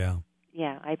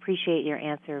 yeah. I appreciate your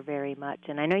answer very much.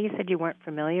 And I know you said you weren't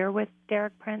familiar with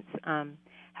Derek Prince.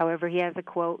 However, he has a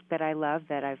quote that I love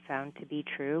that I've found to be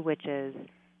true, which is,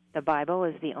 "The Bible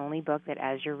is the only book that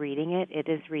as you're reading it, it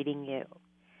is reading you."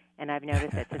 And I've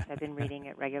noticed that since I've been reading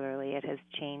it regularly, it has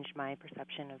changed my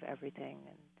perception of everything.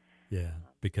 And yeah,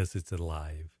 because it's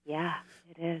alive. Yeah,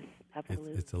 it is.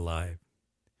 Absolutely. It's alive.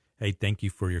 Hey, thank you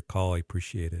for your call. I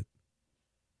appreciate it.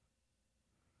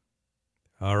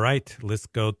 All right, let's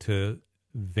go to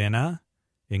Vena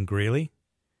in Greeley.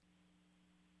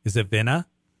 Is it Vena?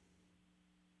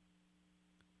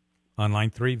 On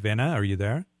line 3, Vena, are you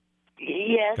there?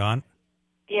 Yes. Gone?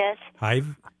 Yes. Hi,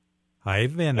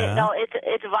 Vena. No,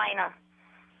 it's Vina.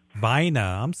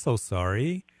 Vina, I'm so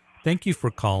sorry. Thank you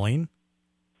for calling.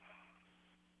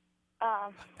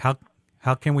 How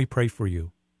can we pray for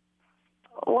you?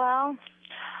 Well,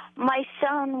 my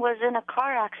son was in a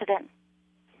car accident.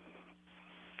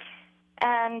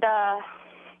 And I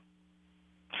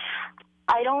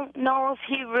don't know if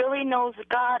he really knows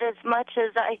God as much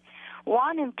as I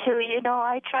want him to. You know,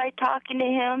 I tried talking to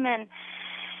him, and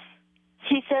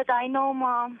he says, "I know,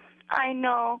 Mom, I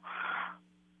know."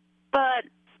 But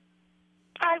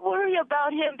I worry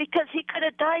about him because he could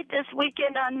have died this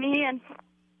weekend on me. And,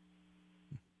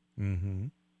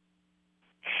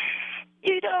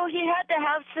 you know, he had to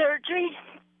have surgery.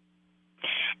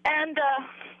 And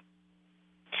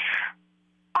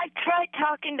I tried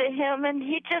talking to him, and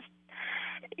he just,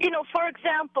 you know, for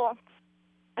example,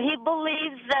 he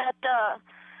believes that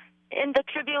in the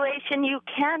tribulation you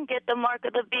can get the mark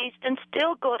of the beast and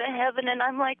still go to heaven. And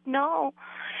I'm like, no.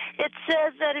 It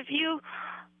says that if you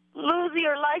lose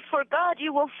your life for God,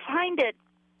 you will find it.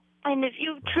 And if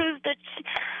you choose to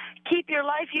keep your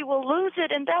life, you will lose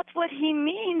it. And that's what he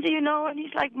means, you know. And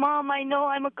he's like, Mom, I know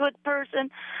I'm a good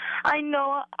person. I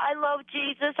know I love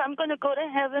Jesus. I'm going to go to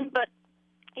heaven. But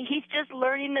he's just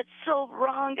learning it's so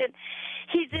wrong. And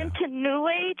he's into New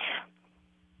Age.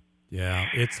 Yeah,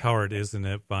 it's hard, isn't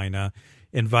it, Vina?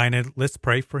 And Vina, let's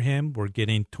pray for him. We're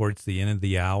getting towards the end of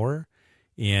the hour,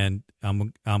 and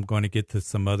I'm going to get to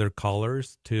some other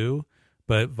callers too.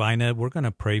 But Vina, we're going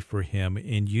to pray for him,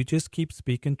 and you just keep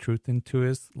speaking truth into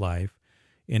his life.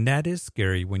 And that is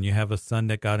scary when you have a son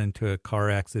that got into a car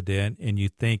accident, and you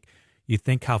think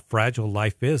how fragile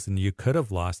life is, and you could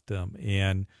have lost him.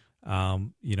 And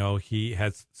you know, he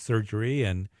has surgery,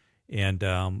 and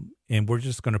we're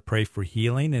just going to pray for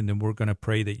healing, and then we're going to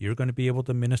pray that you're going to be able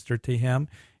to minister to him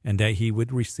and that he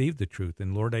would receive the truth.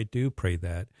 And Lord, I do pray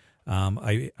that.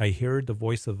 I hear the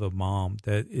voice of a mom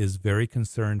that is very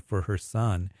concerned for her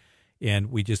son,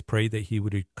 and we just pray that he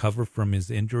would recover from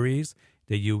his injuries,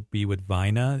 that you be with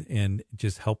Vina and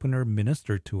just helping her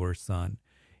minister to her son.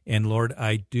 And Lord,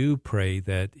 I do pray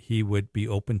that he would be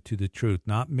open to the truth,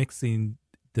 not mixing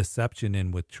deception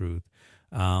in with truth.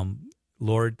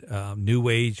 Lord, New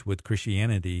Age with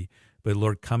Christianity, but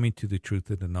Lord, coming to the truth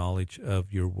of the knowledge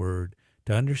of your word,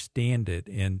 to understand it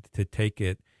and to take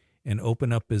it and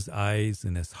open up his eyes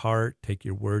and his heart, take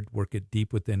your word, work it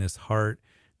deep within his heart,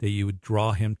 that you would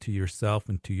draw him to yourself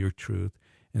and to your truth.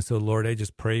 And so, Lord, I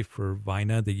just pray for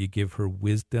Vina that you give her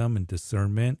wisdom and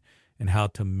discernment and how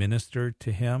to minister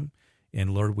to him.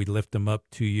 And Lord, we lift him up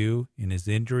to you in his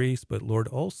injuries, but Lord,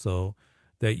 also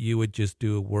that you would just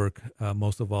do a work,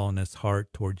 most of all in his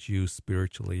heart towards you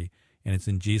spiritually. And it's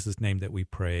in Jesus' name that we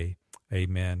pray.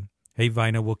 Amen. Hey,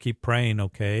 Vina, we'll keep praying,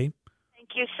 okay? Thank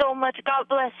you so much. God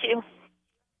bless you.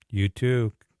 You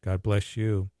too. God bless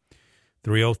you.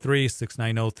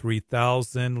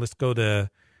 303-690-3000. Let's go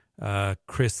to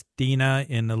Christina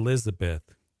in Elizabeth.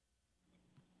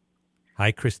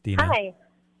 Hi, Christina. Hi.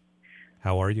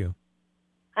 How are you?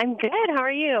 I'm good. How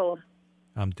are you?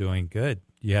 I'm doing good.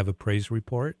 You have a praise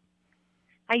report?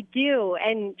 I do.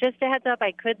 And just a heads up,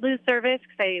 I could lose service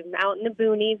because I'm out in the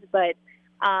boonies, but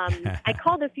I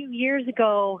called a few years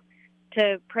ago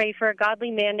to pray for a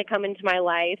godly man to come into my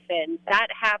life, and that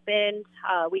happened.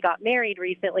 We got married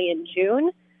recently in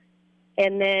June,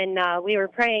 and then we were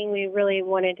praying. We really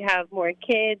wanted to have more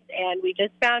kids, and we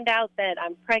just found out that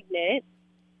I'm pregnant,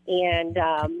 and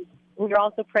we were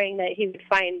also praying that he would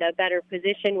find a better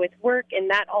position with work, and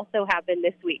that also happened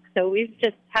this week. So we've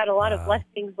just had a lot of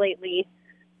blessings lately.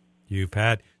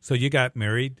 So you got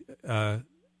married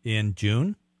in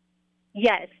June?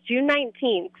 Yes, June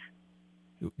 19th.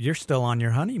 You're still on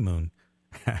your honeymoon.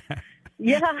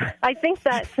 Yeah, I think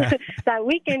that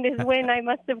weekend is when I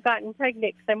must have gotten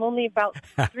pregnant, because I'm only about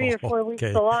 3 or 4 weeks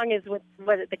along is what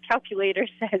the calculator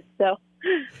says. So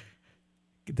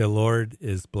the Lord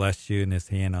has blessed you and his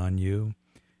hand on you.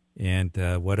 And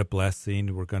what a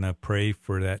blessing. We're going to pray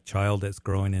for that child that's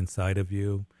growing inside of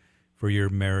you, for your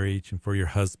marriage and for your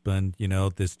husband,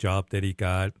 this job that he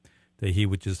got, that he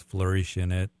would just flourish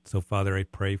in it. So, Father, I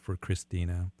pray for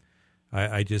Christina.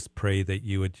 I just pray that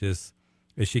you would just,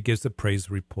 as she gives a praise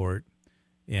report,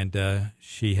 and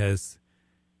she has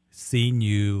seen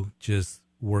you just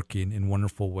working in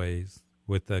wonderful ways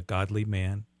with a godly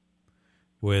man,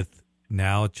 with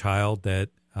now a child that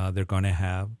they're going to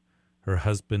have, her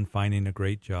husband finding a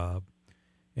great job.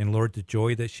 And, Lord, the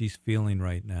joy that she's feeling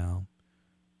right now,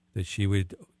 that she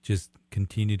would just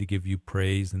continue to give you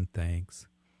praise and thanks.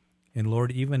 And,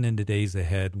 Lord, even in the days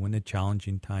ahead, when the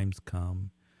challenging times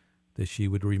come, that she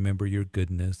would remember your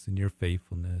goodness and your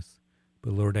faithfulness.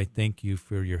 But, Lord, I thank you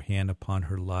for your hand upon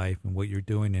her life and what you're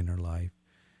doing in her life.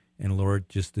 And, Lord,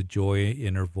 just the joy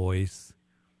in her voice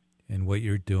and what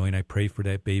you're doing. I pray for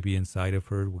that baby inside of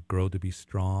her would grow to be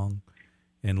strong.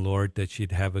 And, Lord, that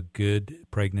she'd have a good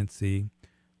pregnancy.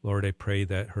 Lord, I pray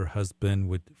that her husband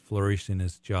would flourish in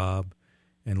his job.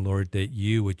 And, Lord, that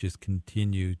you would just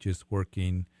continue just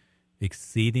working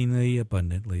exceedingly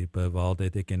abundantly above all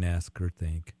that they can ask or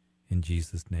think. In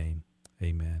Jesus' name,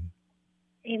 amen.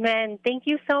 Amen. Thank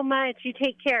you so much. You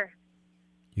take care.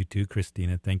 You too,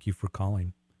 Christina. Thank you for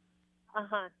calling.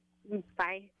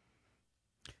 Bye.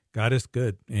 God is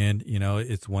good. And,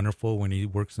 it's wonderful when he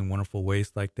works in wonderful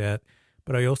ways like that.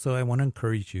 But I want to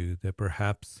encourage you that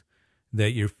perhaps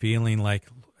that you're feeling like,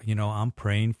 I'm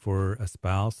praying for a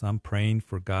spouse. I'm praying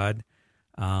for God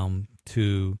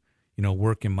to,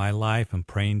 work in my life. I'm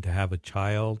praying to have a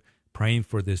child, praying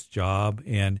for this job.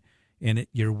 And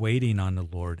you're waiting on the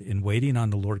Lord. And waiting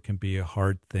on the Lord can be a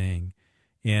hard thing.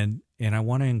 And I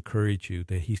want to encourage you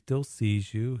that he still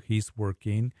sees you. He's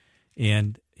working.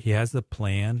 And he has a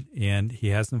plan. And he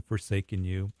hasn't forsaken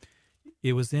you.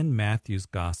 It was in Matthew's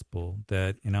gospel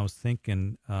and I was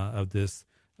thinking of this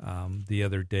the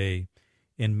other day.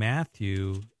 In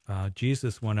Matthew,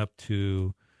 Jesus went up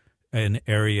to an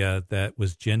area that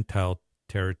was Gentile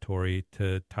territory,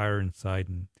 to Tyre and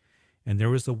Sidon. And there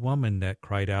was a woman that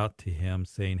cried out to him,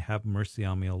 saying, "Have mercy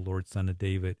on me, O Lord, Son of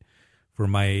David, for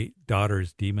my daughter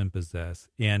is demon-possessed."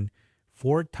 And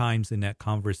 4 times in that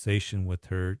conversation with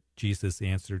her, Jesus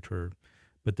answered her.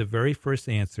 But the very first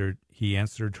answer, he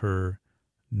answered her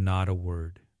not a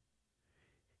word.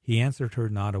 He answered her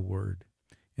not a word.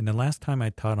 And the last time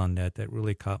I taught on that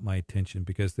really caught my attention,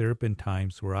 because there have been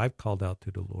times where I've called out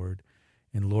to the Lord,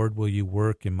 and Lord, will you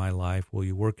work in my life? Will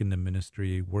you work in the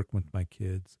ministry, work with my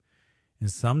kids?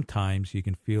 And sometimes you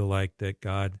can feel like that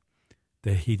God,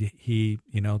 that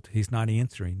he's not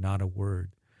answering, not a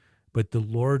word. But the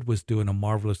Lord was doing a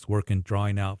marvelous work in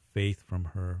drawing out faith from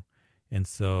her. And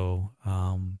so,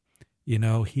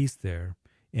 he's there.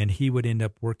 And he would end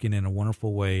up working in a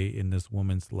wonderful way in this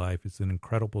woman's life. It's an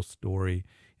incredible story.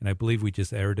 And I believe we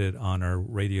just aired it on our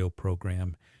radio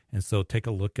program. And so take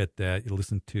a look at that. You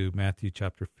listen to Matthew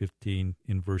chapter 15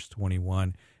 in verse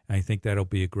 21. And I think that'll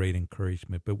be a great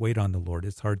encouragement. But wait on the Lord.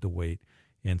 It's hard to wait.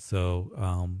 And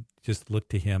so just look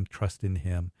to him, trust in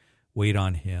him, wait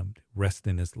on him, rest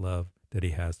in his love that he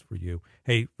has for you.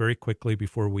 Hey, very quickly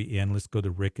before we end, let's go to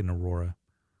Rick and Aurora.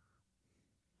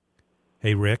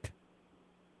 Hey, Rick.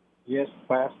 Yes,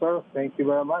 Pastor. Thank you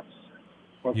very much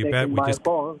for you taking bet. my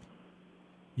call.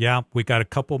 Yeah, we got a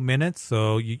couple minutes,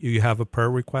 so you have a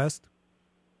prayer request?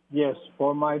 Yes,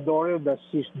 for my daughter that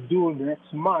she's due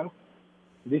next month.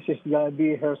 This is going to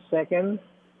be her second.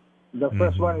 The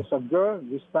first one is a girl.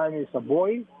 This time is a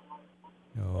boy.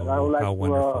 Oh, and I would like how to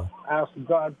wonderful. ask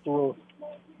God to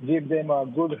give them a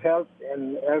good health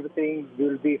and everything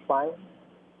will be fine.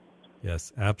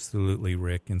 Yes, absolutely,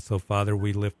 Rick. And so, Father,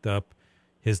 we lift up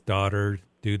his daughter,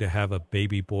 due to have a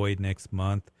baby boy next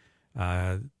month.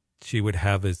 She would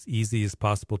have as easy as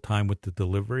possible time with the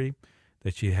delivery,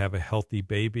 that she'd have a healthy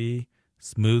baby,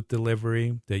 smooth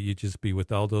delivery, that you just be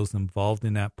with all those involved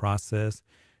in that process,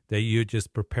 that you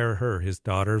just prepare her, his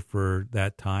daughter, for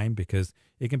that time, because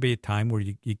it can be a time where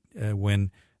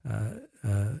when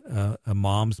a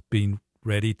mom's being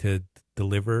ready to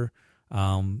deliver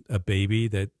a baby,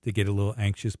 that they get a little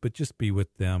anxious, but just be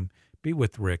with them. Be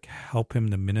with Rick. Help him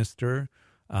to minister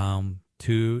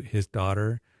to his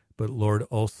daughter, but Lord,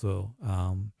 also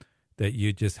that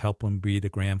you just help him be the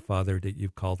grandfather that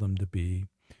you've called him to be,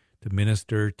 to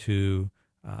minister to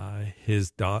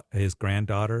his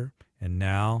granddaughter, and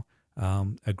now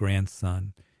a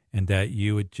grandson, and that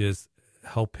you would just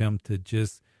help him to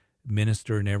just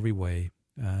minister in every way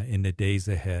in the days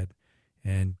ahead,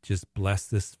 and just bless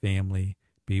this family.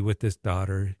 Be with this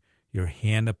daughter, your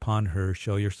hand upon her,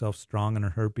 show yourself strong on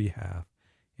her behalf,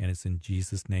 and it's in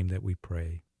Jesus' name that we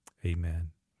pray.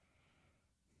 Amen.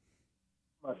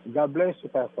 God bless you,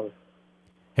 Pastor.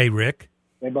 Hey, Rick.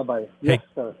 Hey, bye-bye. Yes,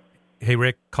 sir. Hey,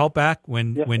 Rick, call back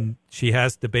when Yes, she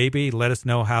has the baby. Let us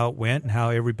know how it went and how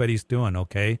everybody's doing,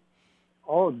 okay?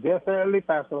 Oh, definitely,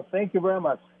 Pastor. Thank you very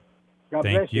much. God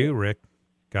bless you. Thank you, Rick.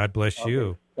 God bless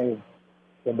you. Okay,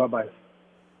 bye-bye.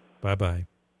 Bye-bye.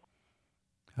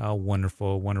 How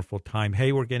wonderful, wonderful time.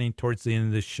 Hey, we're getting towards the end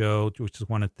of the show. We just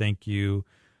want to thank you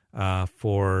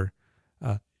for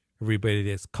everybody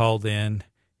that's called in,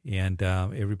 and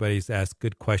everybody's asked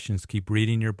good questions. Keep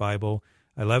reading your Bible.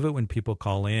 I love it when people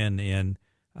call in and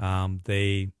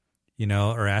they,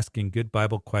 are asking good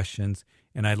Bible questions.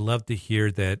 And I love to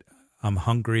hear that I'm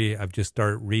hungry. I've just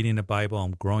started reading the Bible.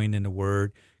 I'm growing in the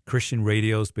Word. Christian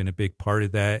radio has been a big part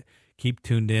of that. Keep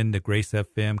tuned in to Grace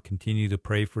FM. Continue to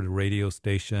pray for the radio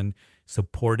station.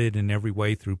 Support it in every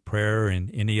way through prayer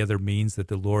and any other means that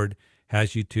the Lord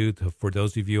has you to. For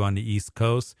those of you on the East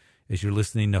Coast, as you're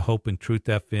listening to Hope and Truth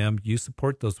FM, you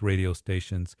support those radio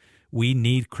stations. We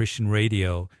need Christian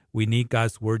radio. We need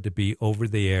God's Word to be over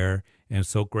the air. And I'm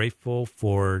so grateful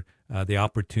for the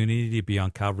opportunity to be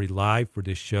on Calvary Live for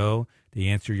this show, to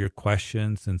answer your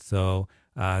questions. And so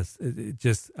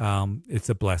it's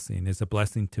a blessing. It's a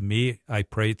blessing to me. I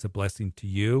pray it's a blessing to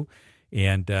you.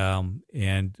 And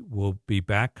we'll be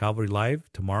back Calvary Live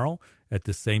tomorrow at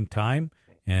the same time.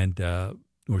 And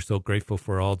we're so grateful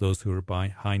for all those who are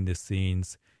behind the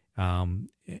scenes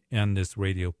in this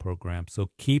radio program. So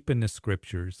keep in the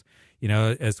scriptures.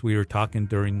 As we were talking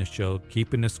during the show,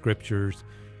 keep in the scriptures.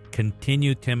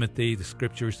 Continue, Timothy, the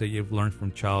scriptures that you've learned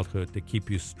from childhood to keep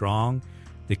you strong,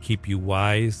 to keep you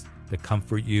wise, to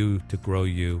comfort you, to grow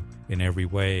you in every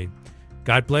way.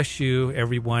 God bless you,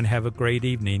 everyone. Have a great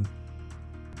evening.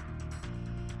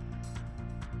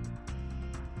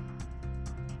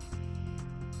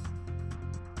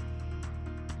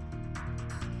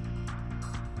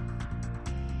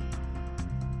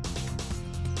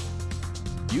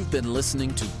 You've been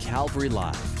listening to Calvary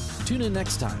Live. Tune in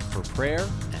next time for prayer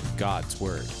and God's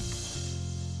Word.